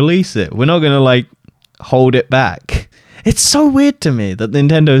out and release it. We're not going to like hold it back. It's so weird to me that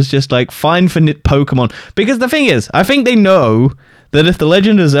Nintendo's just like, fine for Pokemon. Because the thing is, I think they know that if The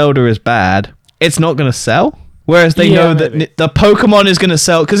Legend of Zelda is bad, it's not going to sell. Whereas they know that the Pokemon is going to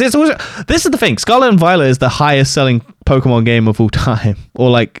sell. Because it's also, this is the thing. Scarlet and Violet is the highest selling Pokemon game of all time. Or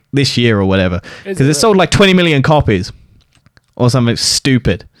like this year or whatever. Because it sold like 20 million copies. Or something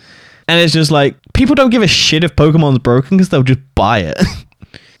stupid. And it's just like, people don't give a shit if Pokemon's broken because they'll just buy it.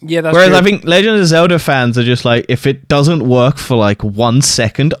 Yeah, that's Whereas true. I think Legend of Zelda fans are just like, if it doesn't work for like 1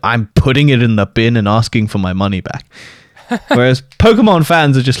 second, I'm putting it in the bin and asking for my money back. Whereas Pokemon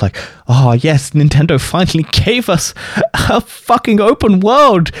fans are just like, oh yes, Nintendo finally gave us a fucking open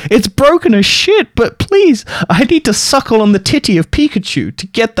world. It's broken as shit, but please, I need to suckle on the titty of Pikachu to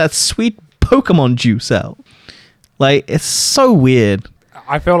get that sweet Pokemon juice out. Like, it's so weird.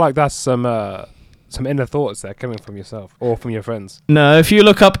 I feel like that's some inner thoughts there coming from yourself or from your friends. No, if you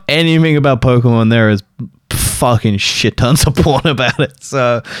look up anything about Pokemon, there is fucking shit tons of porn about it.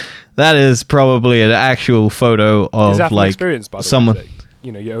 So that is probably an actual photo of like experience, by the someone. Way,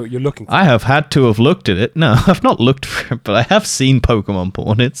 you know, you're looking for I have had to have looked at it. No, I've not looked for it, but I have seen Pokemon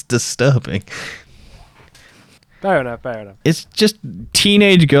porn. It's disturbing. Fair enough. It's just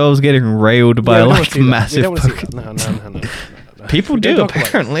teenage girls getting railed by like massive Pokemon. No. People do,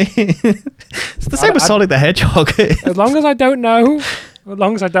 apparently. It's the same with Sonic the Hedgehog. As long as I don't know, as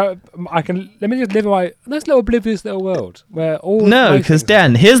long as I don't, I can, let me just live in my nice little oblivious little world where all... No, because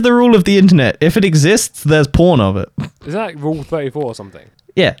Dan, here's the rule of the internet. If it exists, there's porn of it. Is that like rule 34 or something?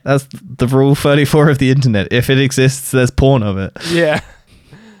 Yeah, that's the rule 34 of the internet. If it exists, there's porn of it. Yeah.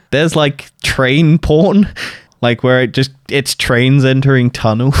 There's like train porn, like where it's trains entering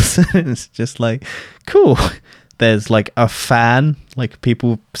tunnels. It's just like, cool. There's like a fan, like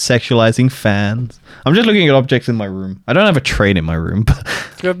people sexualizing fans. I'm just looking at objects in my room. I don't have a train in my room, but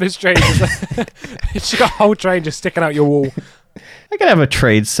this train it's got a whole train just sticking out your wall. I could have a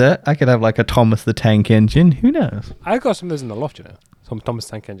trade set. I could have like a Thomas the Tank Engine. Who knows? I got some of those in the loft, you know. Some Thomas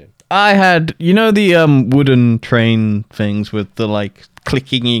Tank Engine. I had, you know, the wooden train things with the like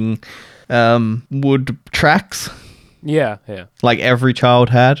clicking wood tracks. Yeah, yeah. Like every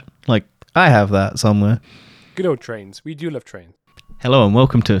child had. Like I have that somewhere. Good old trains. We do love trains. Hello and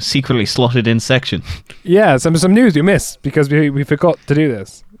welcome to Secretly Slotted In Section. Yeah, some news we missed because we forgot to do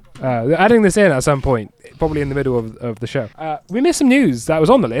this. Adding this in at some point, probably in the middle of the show. We missed some news that was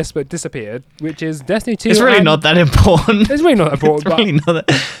on the list but disappeared, which is Destiny 2. It's really not that important. It's really not that important. It's really not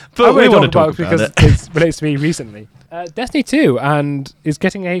that. But we want to talk about it because it relates to me recently. Destiny 2 and is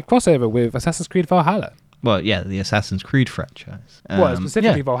getting a crossover with Assassin's Creed Valhalla. Well, yeah, the Assassin's Creed franchise. Well,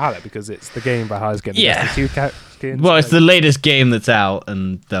 specifically Valhalla, because it's the game Valhalla's getting Destiny 2 skins. Well, it's the latest game that's out,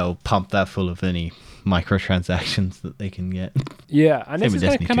 and they'll pump that full of any microtransactions that they can get. Yeah, and this is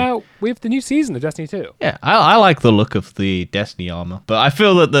going to come out with the new season of Destiny 2. Yeah, I like the look of the Destiny armor, but I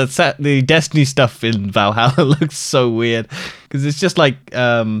feel that the Destiny stuff in Valhalla looks so weird, because it's just like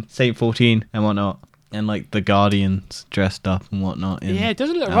Saint 14 and whatnot. And like the Guardians dressed up and whatnot. Yeah, it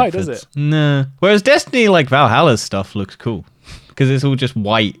doesn't look right, does it? No. Whereas Destiny, like Valhalla's stuff, looks cool because it's all just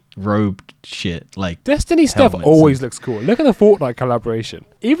white robed shit. Like Destiny stuff always looks cool. Look at the Fortnite collaboration.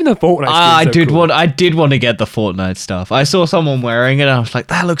 Even the Fortnite. I did want to get the Fortnite stuff. I saw someone wearing it, and I was like,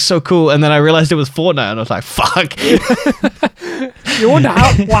 "That looks so cool." And then I realized it was Fortnite, and I was like, "Fuck." You wonder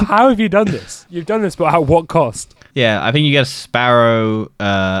how have you done this? You've done this, but at what cost? Yeah, I think you get a sparrow,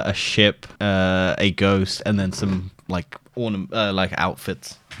 a ship, a ghost, and then some like like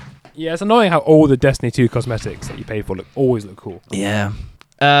outfits. Yeah, it's annoying how all the Destiny 2 cosmetics that you pay for always look cool. Yeah.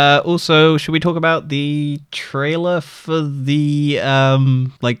 Also, should we talk about the trailer for the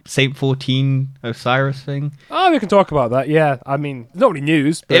like Saint 14 Osiris thing? Oh, we can talk about that. Yeah, I mean, it's not really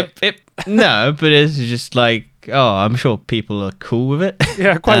news, but no, but it's just like, oh, I'm sure people are cool with it.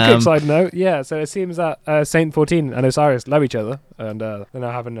 Yeah, quite a good side note. Yeah, so it seems that Saint 14 and Osiris love each other, and they're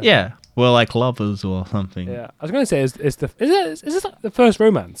now having well, like lovers or something. Yeah, I was going to say, is this like the first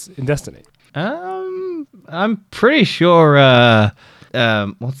romance in Destiny? I'm pretty sure.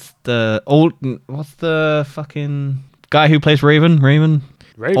 What's the fucking guy who plays Raven?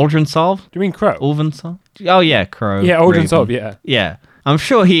 Aldrin Solve? Do you mean Crow? Aldrin Solve? Oh yeah, Crow. Yeah, Aldrin Solve. Yeah. Yeah. I'm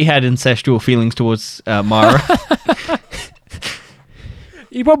sure he had incestual feelings towards Mara.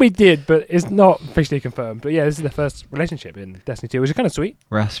 He probably did, but it's not officially confirmed. But yeah, this is the first relationship in Destiny 2, which is kind of sweet.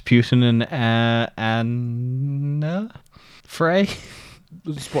 Rasputin and Anna Frey?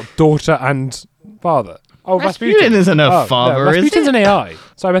 What, daughter and father? Oh, Rasputin isn't a father, no, is Rasputin's an AI.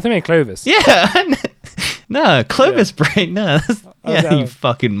 Sorry, I think Clovis. Yeah. No, Clovis brain. No. You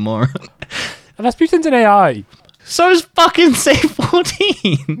fucking moron. Rasputin's an AI. So is fucking Saint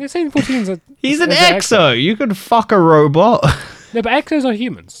 14. Yeah, Saint 14's He's an exo. You could fuck a robot. No, but exos are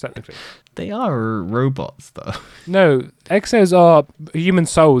humans, technically. They are robots, though. No, exos are human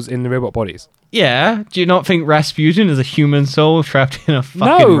souls in the robot bodies. Yeah. Do you not think Rasputin is a human soul trapped in a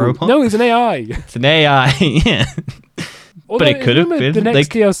fucking robot? No, he's an AI. It's an AI, yeah. Although, but it could have been. The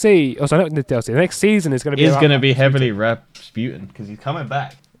next DLC, not the DLC, the next season is going to be heavily Rasputin because he's coming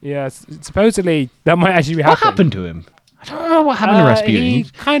back. Yeah, supposedly that might actually be happening. What happened to him? I don't know what happened to Rasputin. He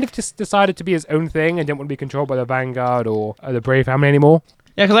kind of just decided to be his own thing and didn't want to be controlled by the Vanguard or the Brave family anymore.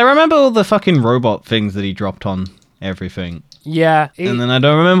 Yeah, because I remember all the fucking robot things that he dropped on everything. Yeah. And then I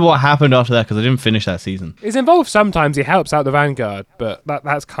don't remember what happened after that because I didn't finish that season. He's involved sometimes. He helps out the Vanguard, but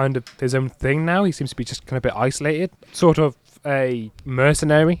that's kind of his own thing now. He seems to be just kind of a bit isolated. Sort of a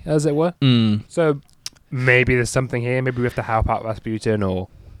mercenary, as it were. So maybe there's something here. Maybe we have to help out Rasputin or...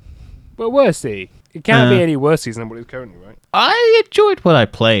 But we'll see. It can't be any worse season than what it is currently, right? I enjoyed what I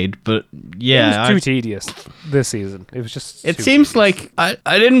played, but yeah... It was too tedious this season. It was just... It seems like... I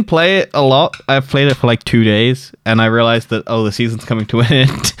didn't play it a lot. I played it for like 2 days, and I realized that, the season's coming to an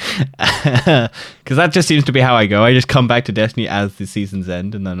end. Because that just seems to be how I go. I just come back to Destiny as the seasons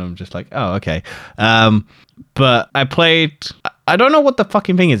end, and then I'm just like, oh, okay. But I played... I don't know what the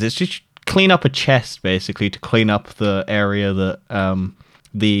fucking thing is. It's just clean up a chest, basically, to clean up the area that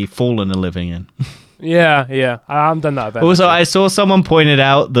the Fallen are living in. Yeah. I haven't done that event. Also, I saw someone pointed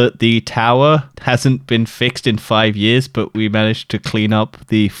out that the tower hasn't been fixed in 5 years, but we managed to clean up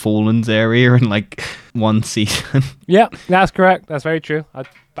the Fallen's area in like 1 season. Yeah, that's correct. That's very true.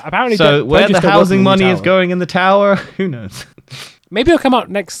 Apparently, so where the housing money is going in the tower, who knows? Maybe it'll come out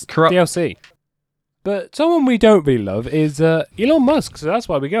next DLC. But someone we don't really love is Elon Musk. So that's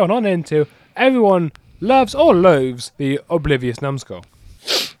why we're going on into everyone loves or loathes the oblivious numbskull.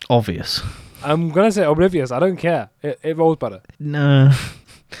 Obvious. I'm going to say oblivious. I don't care. It rolls better. No.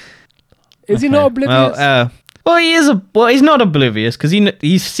 Is he not oblivious? Well, he is. He's not oblivious because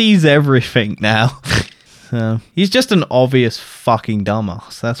he sees everything now. So he's just an obvious fucking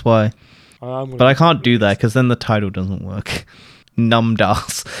dumbass. That's why. But I can't do that because then the title doesn't work.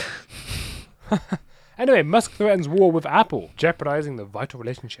 Numdass. Anyway, Musk threatens war with Apple, jeopardizing the vital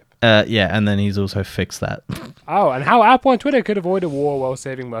relationship. Yeah, and then he's also fixed that. Oh, and how Apple and Twitter could avoid a war while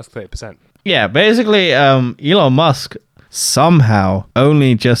saving Musk 30%. Yeah, basically, Elon Musk somehow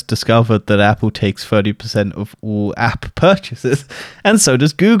only just discovered that Apple takes 30% of all app purchases, and so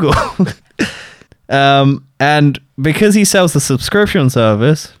does Google. And because he sells the subscription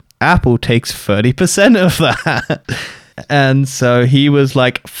service, Apple takes 30% of that. And so he was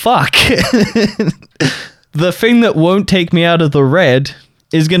like, fuck. The thing that won't take me out of the red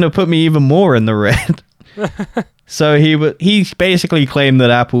is going to put me even more in the red. So he basically claimed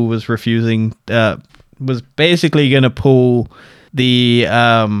that Apple was refusing, was basically going to pull the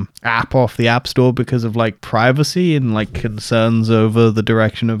app off the App Store because of like privacy and like concerns over the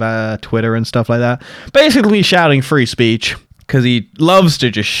direction of Twitter and stuff like that. Basically shouting free speech because he loves to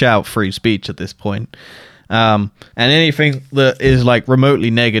just shout free speech at this point. And anything that is like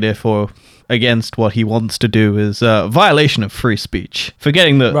remotely negative or against what he wants to do is a violation of free speech.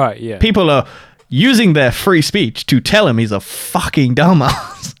 Forgetting that people are using their free speech to tell him he's a fucking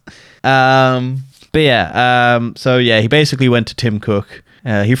dumbass. But yeah, so yeah, he basically went to Tim Cook.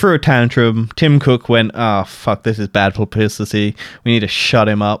 He threw a tantrum. Tim Cook went, oh, fuck, this is bad publicity. We need to shut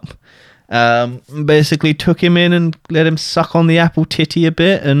him up. Basically took him in and let him suck on the Apple titty a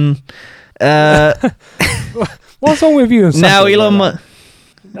bit. And what's wrong with you? Now Elon Musk...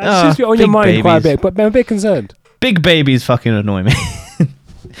 That seems to be on your mind quite a bit, but I'm a bit concerned. Big babies fucking annoy me.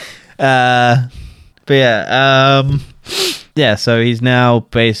 But yeah, yeah, so he's now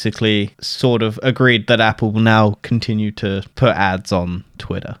basically sort of agreed that Apple will now continue to put ads on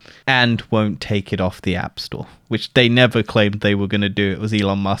Twitter and won't take it off the App Store, which they never claimed they were going to do. It was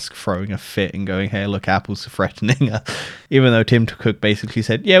Elon Musk throwing a fit and going, hey, look, Apple's threatening her. Even though Tim Cook basically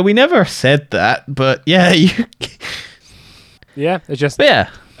said, yeah, we never said that, but yeah, you... Yeah, it's just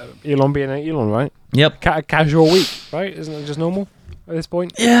Elon being an Elon, right? Yep. Casual week, right? Isn't it just normal at this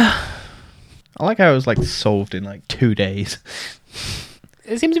point? Yeah. I like how it was like solved in like 2 days.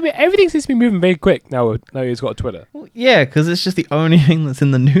 It seems to be everything seems to be moving very quick now. Now he's got Twitter. Well, yeah, because it's just the only thing that's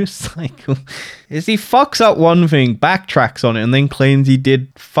in the news cycle. Is he fucks up one thing, backtracks on it, and then claims he did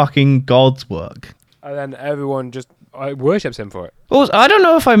fucking God's work, and then everyone just worships him for it. Also, I don't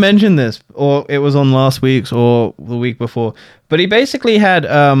know if I mentioned this or it was on last week's or the week before, but he basically had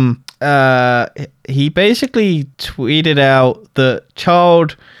he basically tweeted out that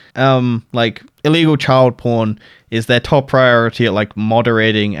like illegal child porn is their top priority at like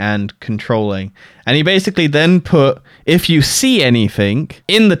moderating and controlling. And he basically then put, if you see anything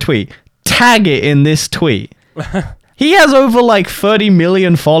in the tweet, tag it in this tweet. He has over like 30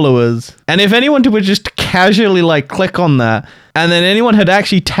 million followers. And if anyone would just casually like click on that, and then anyone had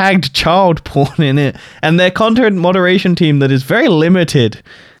actually tagged child porn in it, and their content moderation team that is very limited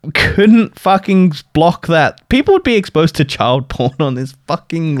couldn't fucking block that, people would be exposed to child porn on this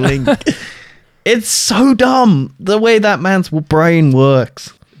fucking link. It's so dumb the way that man's brain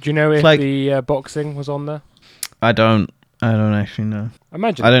works. Do you know if the boxing was on there? I don't actually know.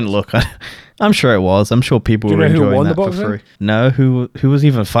 Imagine. I didn't look. I'm sure it was. I'm sure people were enjoying that for free. No, who was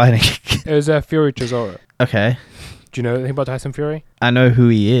even fighting? It was Fury Chisora. Okay. Do you know anything about Tyson Fury? I know who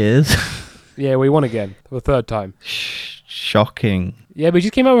he is. Yeah, well, he won again for the third time. Shocking. Yeah, but he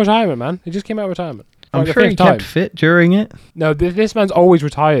just came out of retirement, man. He just came out of retirement. I'm sure he kept fit during it. No, this man's always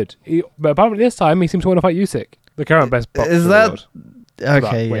retired. But apparently this time, he seems to want to fight Usyk, the current best boxer in the world.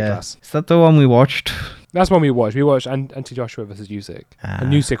 Okay, yeah. Class. Is that the one we watched? That's one we watched. We watched Anthony Joshua versus Usyk.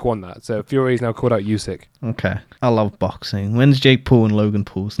 And Usyk won that. So Fury's now called out Usyk. Okay. I love boxing. When's Jake Paul and Logan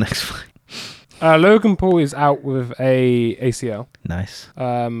Paul's next fight? Logan Paul is out with a ACL. Nice.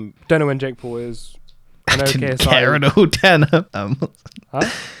 Don't know when Jake Paul is. I didn't care at all, Tanner. Huh?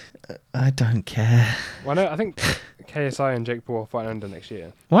 I don't care. Well, no, I think KSI and Jake Paul are fighting under next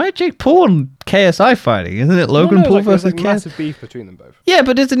year. Why are Jake Paul and KSI fighting? Isn't it Logan Paul versus KSI? Massive beef between them both. Yeah,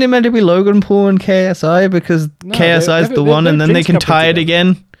 but isn't it meant to be Logan Paul and KSI because KSI is the one, and then they can tie it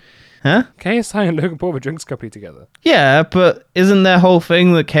again? Huh? KSI and Logan Paul were drinks company together. Yeah, but isn't their whole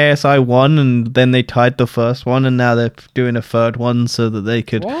thing that KSI won and then they tied the first one and now they're doing a third one so that they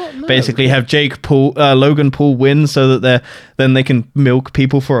could basically have Logan Paul win so that then they can milk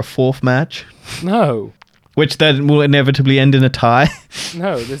people for a fourth match? No. Which then will inevitably end in a tie.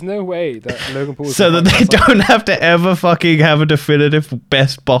 No, there's no way that Logan Paul... so that they don't have to ever fucking have a definitive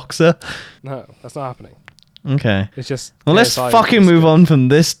best boxer. No, that's not happening. Okay. It's just... Well, let's fucking move on from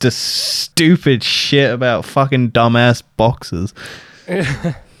this to stupid shit about fucking dumbass boxers.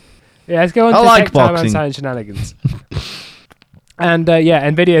 Yeah, let's go on to like boxing and shenanigans. And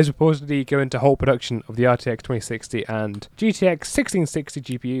Nvidia is reportedly going to halt production of the RTX 2060 and GTX 1660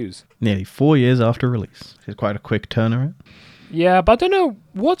 GPUs. Nearly 4 years after release. It's quite a quick turnaround. Yeah, but I don't know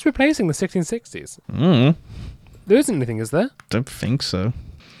what's replacing the 1660s. There isn't anything, is there? Don't think so.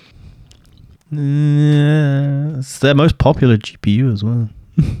 It's their most popular GPU as well.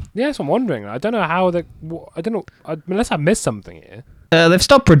 Yeah, that's what I'm wondering. I don't know how I don't know. Unless I missed something here. They've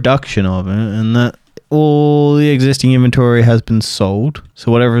stopped production of it, and that all the existing inventory has been sold.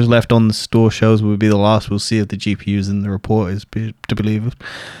 So whatever is left on the store shelves will be the last we'll see of the GPUs in the report, is to believe it.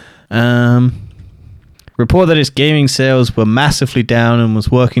 Report that its gaming sales were massively down and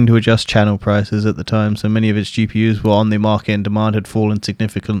was working to adjust channel prices at the time, so many of its GPUs were on the market and demand had fallen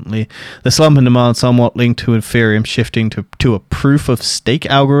significantly. The slump in demand somewhat linked to Ethereum shifting to a proof-of-stake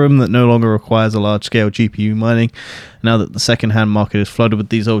algorithm that no longer requires a large-scale GPU mining. Now that the second-hand market is flooded with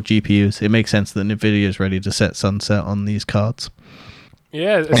these old GPUs, it makes sense that Nvidia is ready to set sunset on these cards.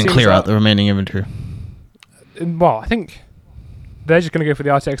 Yeah, and clear out the remaining inventory. Well, I think they're just going to go for the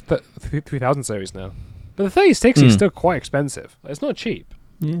RTX 3000 series now. But the 3060 is still quite expensive. It's not cheap.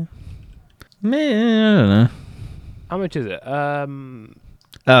 Yeah. Man, I don't know. How much is it?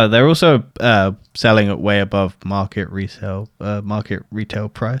 They're also selling it way above market retail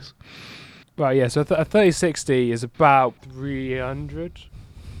price. Right, yeah. So a 3060 is about 300,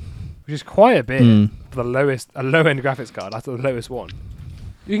 which is quite a bit for a low-end graphics card. That's the lowest one.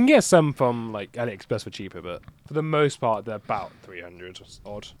 You can get some from like AliExpress for cheaper, but for the most part, they're about 300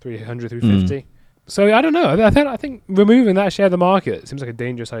 odd, 300, 350. So I don't know. I think removing that share of the market seems like a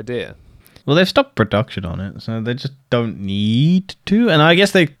dangerous idea. Well, they've stopped production on it, so they just don't need to. And I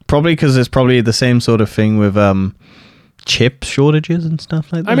guess they probably, because it's probably the same sort of thing with chip shortages and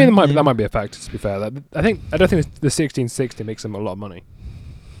stuff like that. I mean, that might be a factor, to be fair. I don't think the 1660 makes them a lot of money.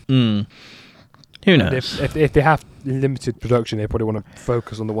 Who knows? If they have limited production, they probably want to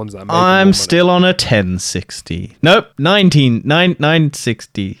focus on the ones that are making I'm still on a 1060. Nope,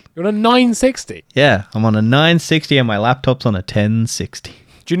 960. You're on a 960? Yeah, I'm on a 960 and my laptop's on a 1060.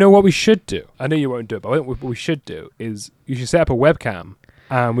 Do you know what we should do? I know you won't do it, but I think what we should do is you should set up a webcam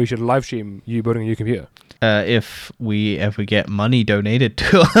and we should live stream you building a new computer. If we ever get money donated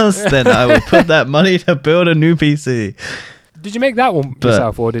to us, then I will put that money to build a new PC. Did you make that one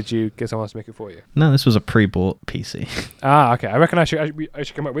yourself, or did you get someone else to make it for you? No, this was a pre-bought PC. Ah, okay. I reckon I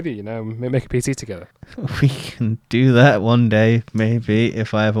should come up with you, make a PC together. We can do that one day, maybe,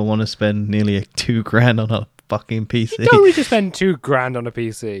 if I ever want to spend nearly $2,000 on a fucking PC. You don't need to spend $2,000 on a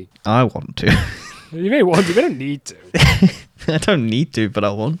PC. I want to. You may want to, but you don't need to. I don't need to, but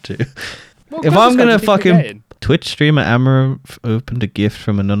I want to. What if I'm going to fucking... Twitch streamer Amaranth opened a gift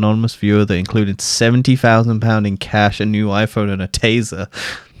from an anonymous viewer that included £70,000 in cash, a new iPhone, and a taser.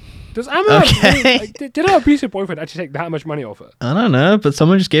 Does Amaranth did our abusive boyfriend actually take that much money off it? I don't know, but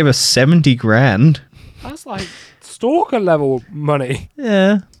someone just gave us $70,000. That's like stalker level money.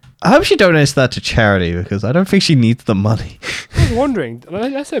 Yeah. I hope she donates that to charity because I don't think she needs the money. I was wondering,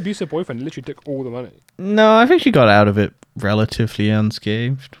 let's say abusive boyfriend literally took all the money. No, I think she got out of it relatively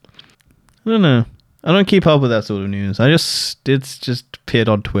unscathed. I don't know. I don't keep up with that sort of news. It's just appeared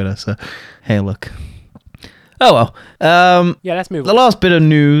on Twitter, so hey, look. Oh well. Yeah, let's move on. The last bit of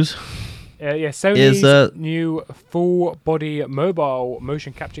news. Sony's new full-body mobile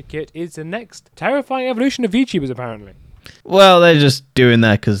motion capture kit is the next terrifying evolution of VTubers, apparently. Well, they're just doing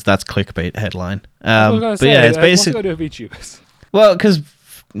that because that's clickbait headline. It's basically what's going to do with VTubers? Well, because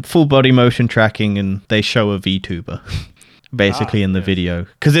full-body motion tracking, and they show a VTuber. Basically in the video,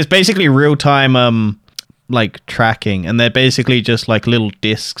 because it's basically real-time like tracking, and they're basically just like little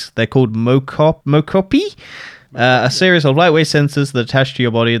discs. They're called Mocopi, a series of lightweight sensors that attach to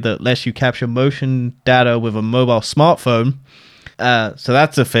your body that lets you capture motion data with a mobile smartphone. So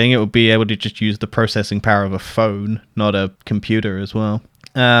that's the thing. It would be able to just use the processing power of a phone, not a computer as well.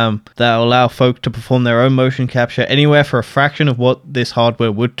 that will allow folk to perform their own motion capture anywhere for a fraction of what this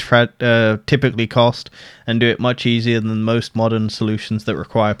hardware would typically cost, and do it much easier than most modern solutions that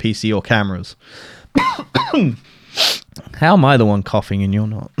require PC or cameras. How am I the one coughing and you're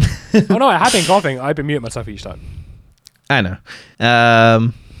not? Oh no, I have been coughing. I've been muting myself each time. I know.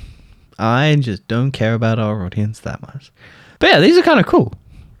 I just don't care about our audience that much. But yeah, these are kind of cool.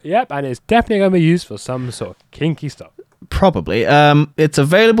 Yep, and it's definitely going to be used for some sort of kinky stuff. Probably. It's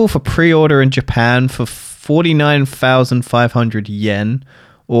available for pre-order in Japan for 49,500 yen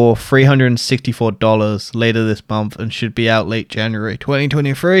or $364 later this month, and should be out late January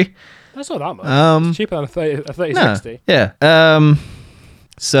 2023. That's not that much. It's cheaper than a 3060. No, yeah.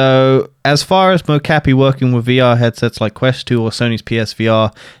 So, as far as Mocapi working with VR headsets like Quest 2 or Sony's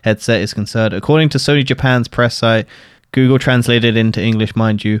PSVR headset is concerned, according to Sony Japan's press site, Google translated into English,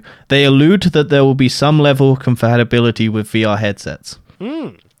 mind you, they allude that there will be some level of compatibility with VR headsets.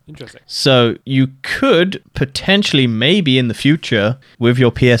 Interesting. So, you could potentially, maybe in the future, with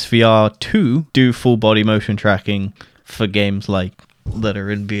your PSVR 2, do full body motion tracking for games like that are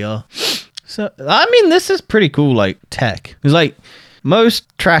in VR. So, I mean, this is pretty cool, like, tech. It's like,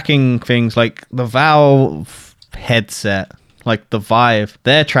 most tracking things, like the Valve headset, like the Vive,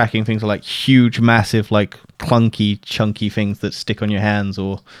 their tracking things are like huge, massive, like clunky, chunky things that stick on your hands,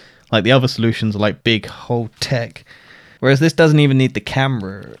 or like the other solutions are like big, whole tech. Whereas this doesn't even need the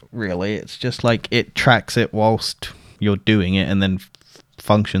camera, really. It's just like it tracks it whilst you're doing it and then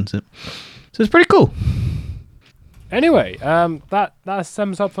functions it. So it's pretty cool. Anyway, that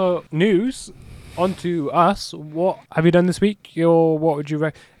sums up for news. On to us. What have you done this week? Or what would you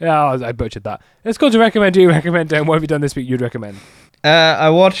recommend? Yeah, I butchered that. Let's go to recommend. Do you recommend? And what have you done this week you'd recommend? I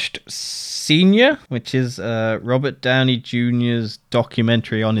watched Senior, which is Robert Downey Jr.'s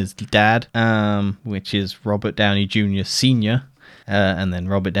documentary on his dad, which is Robert Downey Jr. Senior, and then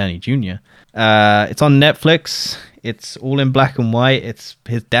Robert Downey Jr. It's on Netflix. It's all in black and white.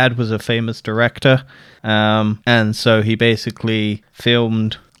 His dad was a famous director, and so he basically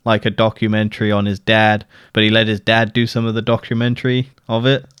filmed like a documentary on his dad, but he let his dad do some of the documentary of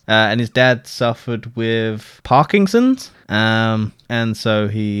it. And his dad suffered with Parkinson's, and so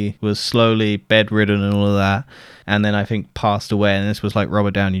he was slowly bedridden and all of that, and then I think passed away. And this was like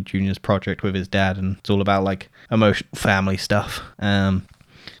Robert Downey Jr.'s project with his dad, and it's all about like emotional family stuff. But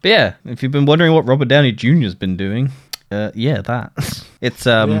yeah, if you've been wondering what Robert Downey Jr.'s been doing, yeah, that. It's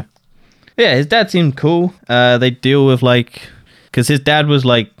yeah, his dad seemed cool. They deal with like, because his dad was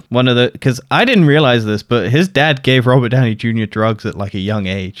like one of the... Because I didn't realize this, but his dad gave Robert Downey Jr. drugs at like a young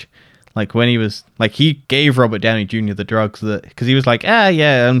age. Like when he was... Like he gave Robert Downey Jr. the drugs that... Because he was like,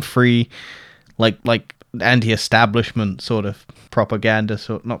 yeah, I'm free. Like anti-establishment sort of propaganda.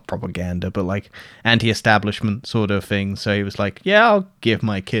 Not propaganda, but like anti-establishment sort of thing. So he was like, yeah, I'll give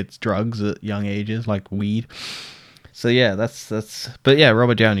my kids drugs at young ages, like weed. So yeah, that's... But yeah,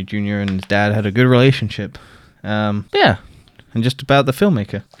 Robert Downey Jr. and his dad had a good relationship. Yeah. And just about the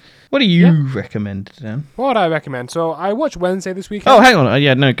filmmaker. What do you recommend, Dan? What I recommend? So I watched Wednesday this weekend. Oh, hang on.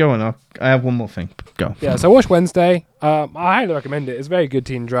 Yeah, no, go on. I have one more thing. Go. Yeah, so I watched Wednesday. I highly recommend it. It's a very good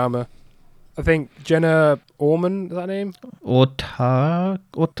teen drama. I think Jenna Orman, is that her name? Ortega?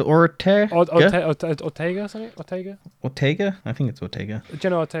 Something? Ortega? I think it's Ortega.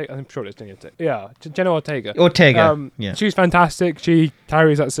 Jenna Ortega. I'm sure it's Ortega. Yeah, Jenna Ortega. Yeah. She's fantastic. She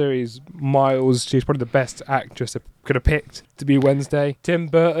carries that series miles. She's probably the best actress I could have picked to be Wednesday. Tim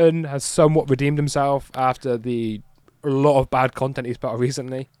Burton has somewhat redeemed himself after a lot of bad content he's put out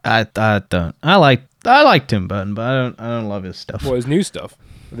recently. I don't. I like Tim Burton, but I don't love his stuff. What, his new stuff?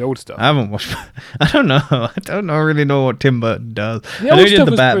 The old stuff. I haven't watched. I don't know. I don't really know what Tim Burton does. The old stuff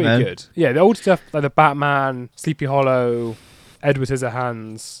was pretty good. Yeah, the old stuff like the Batman, Sleepy Hollow, Edward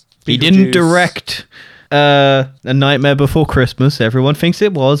Scissorhands. He didn't direct A Nightmare Before Christmas. Everyone thinks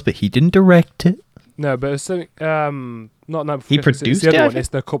it was, but he didn't direct it. No, but it's something. Not Nightmare Before he Christmas. produced it's the other it. one. It's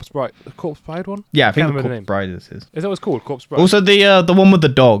the Corpse Bride. The Corpse Bride one. Yeah, I think the Corpse Bride is his. Is that what it's called? Corpse Bride. Also, the one with the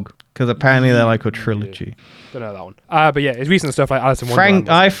dog, because apparently they're like a trilogy. Don't know that one. But yeah, his recent stuff like Alice in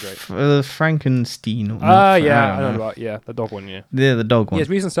Wonderland. Frankenstein. Yeah, I know about the dog one. Yeah, the dog one. Yeah, his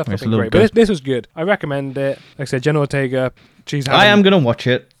recent stuff has been great. But this was good. I recommend it. Like I said, Jenna Ortega. I am gonna watch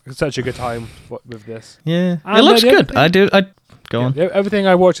it. Such a good time with this. Yeah, it looks good. I go on. Everything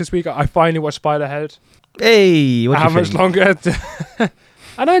I watched this week, I finally watched Spiderhead. Hey, what do you think? How much longer?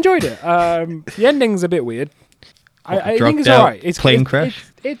 And I enjoyed it. The ending's a bit weird. I think it's alright. It's plane crash.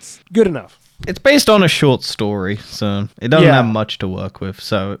 It's good enough. It's based on a short story, so it doesn't have much to work with.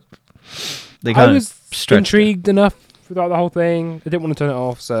 So they kind of intrigued enough throughout the whole thing. I didn't want to turn it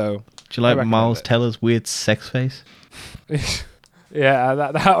off. So do you like Miles Teller's weird sex face? Yeah,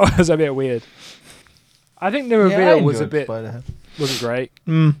 that was a bit weird. I think the reveal was a bit wasn't great.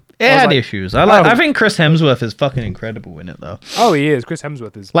 It had issues. I think Chris Hemsworth is fucking incredible in it though. Oh, he is. Chris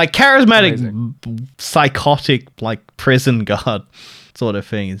Hemsworth is like charismatic, psychotic, like prison guard sort of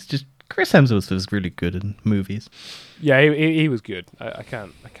thing. It's just Chris Hemsworth is really good in movies. Yeah, he was good. I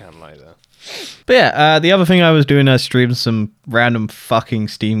can't lie there. But yeah, the other thing I was doing, I streamed some random fucking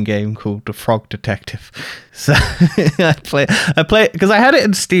Steam game called The Frog Detective. So I play because I had it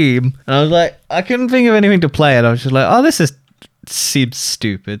in Steam, and I was like, I couldn't think of anything to play, and I was just like, oh, this seems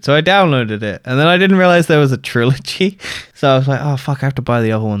stupid. So I downloaded it, and then I didn't realize there was a trilogy. So I was like, oh fuck, I have to buy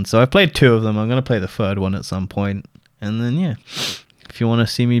the other one. So I played 2 of them. I'm gonna play the 3rd one at some point, and then yeah, if you want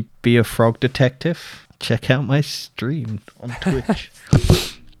to see me be a frog detective, check out my stream on Twitch.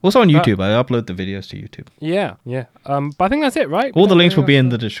 Also on YouTube, I upload the videos to YouTube. Yeah. But I think that's it, right? All the links will be in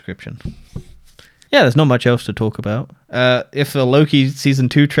the description. Yeah, there's not much else to talk about. If the Loki Season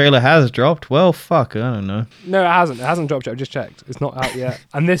 2 trailer has dropped, well, fuck, I don't know. No, it hasn't. It hasn't dropped yet. I've just checked. It's not out yet.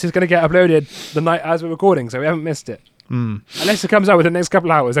 And this is going to get uploaded the night as we're recording, so we haven't missed it. Unless it comes out within the next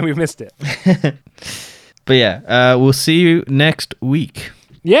couple hours, then we've missed it. But yeah, we'll see you next week.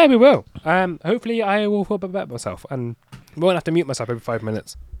 Yeah, we will. Hopefully I will feel better about myself and won't have to mute myself every 5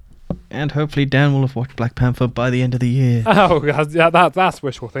 minutes. And hopefully Dan will have watched Black Panther by the end of the year. Oh, that's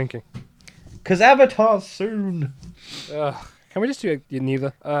wishful thinking. Because Avatar's soon. Can we just do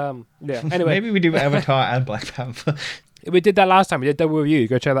neither? Yeah. Anyway, maybe we do Avatar and Black Panther. We did that last time. We did double review.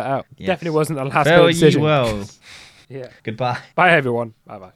 Go check that out. Yes. Definitely wasn't the last Fare decision. ye well. Yeah. Goodbye. Bye everyone. Bye bye.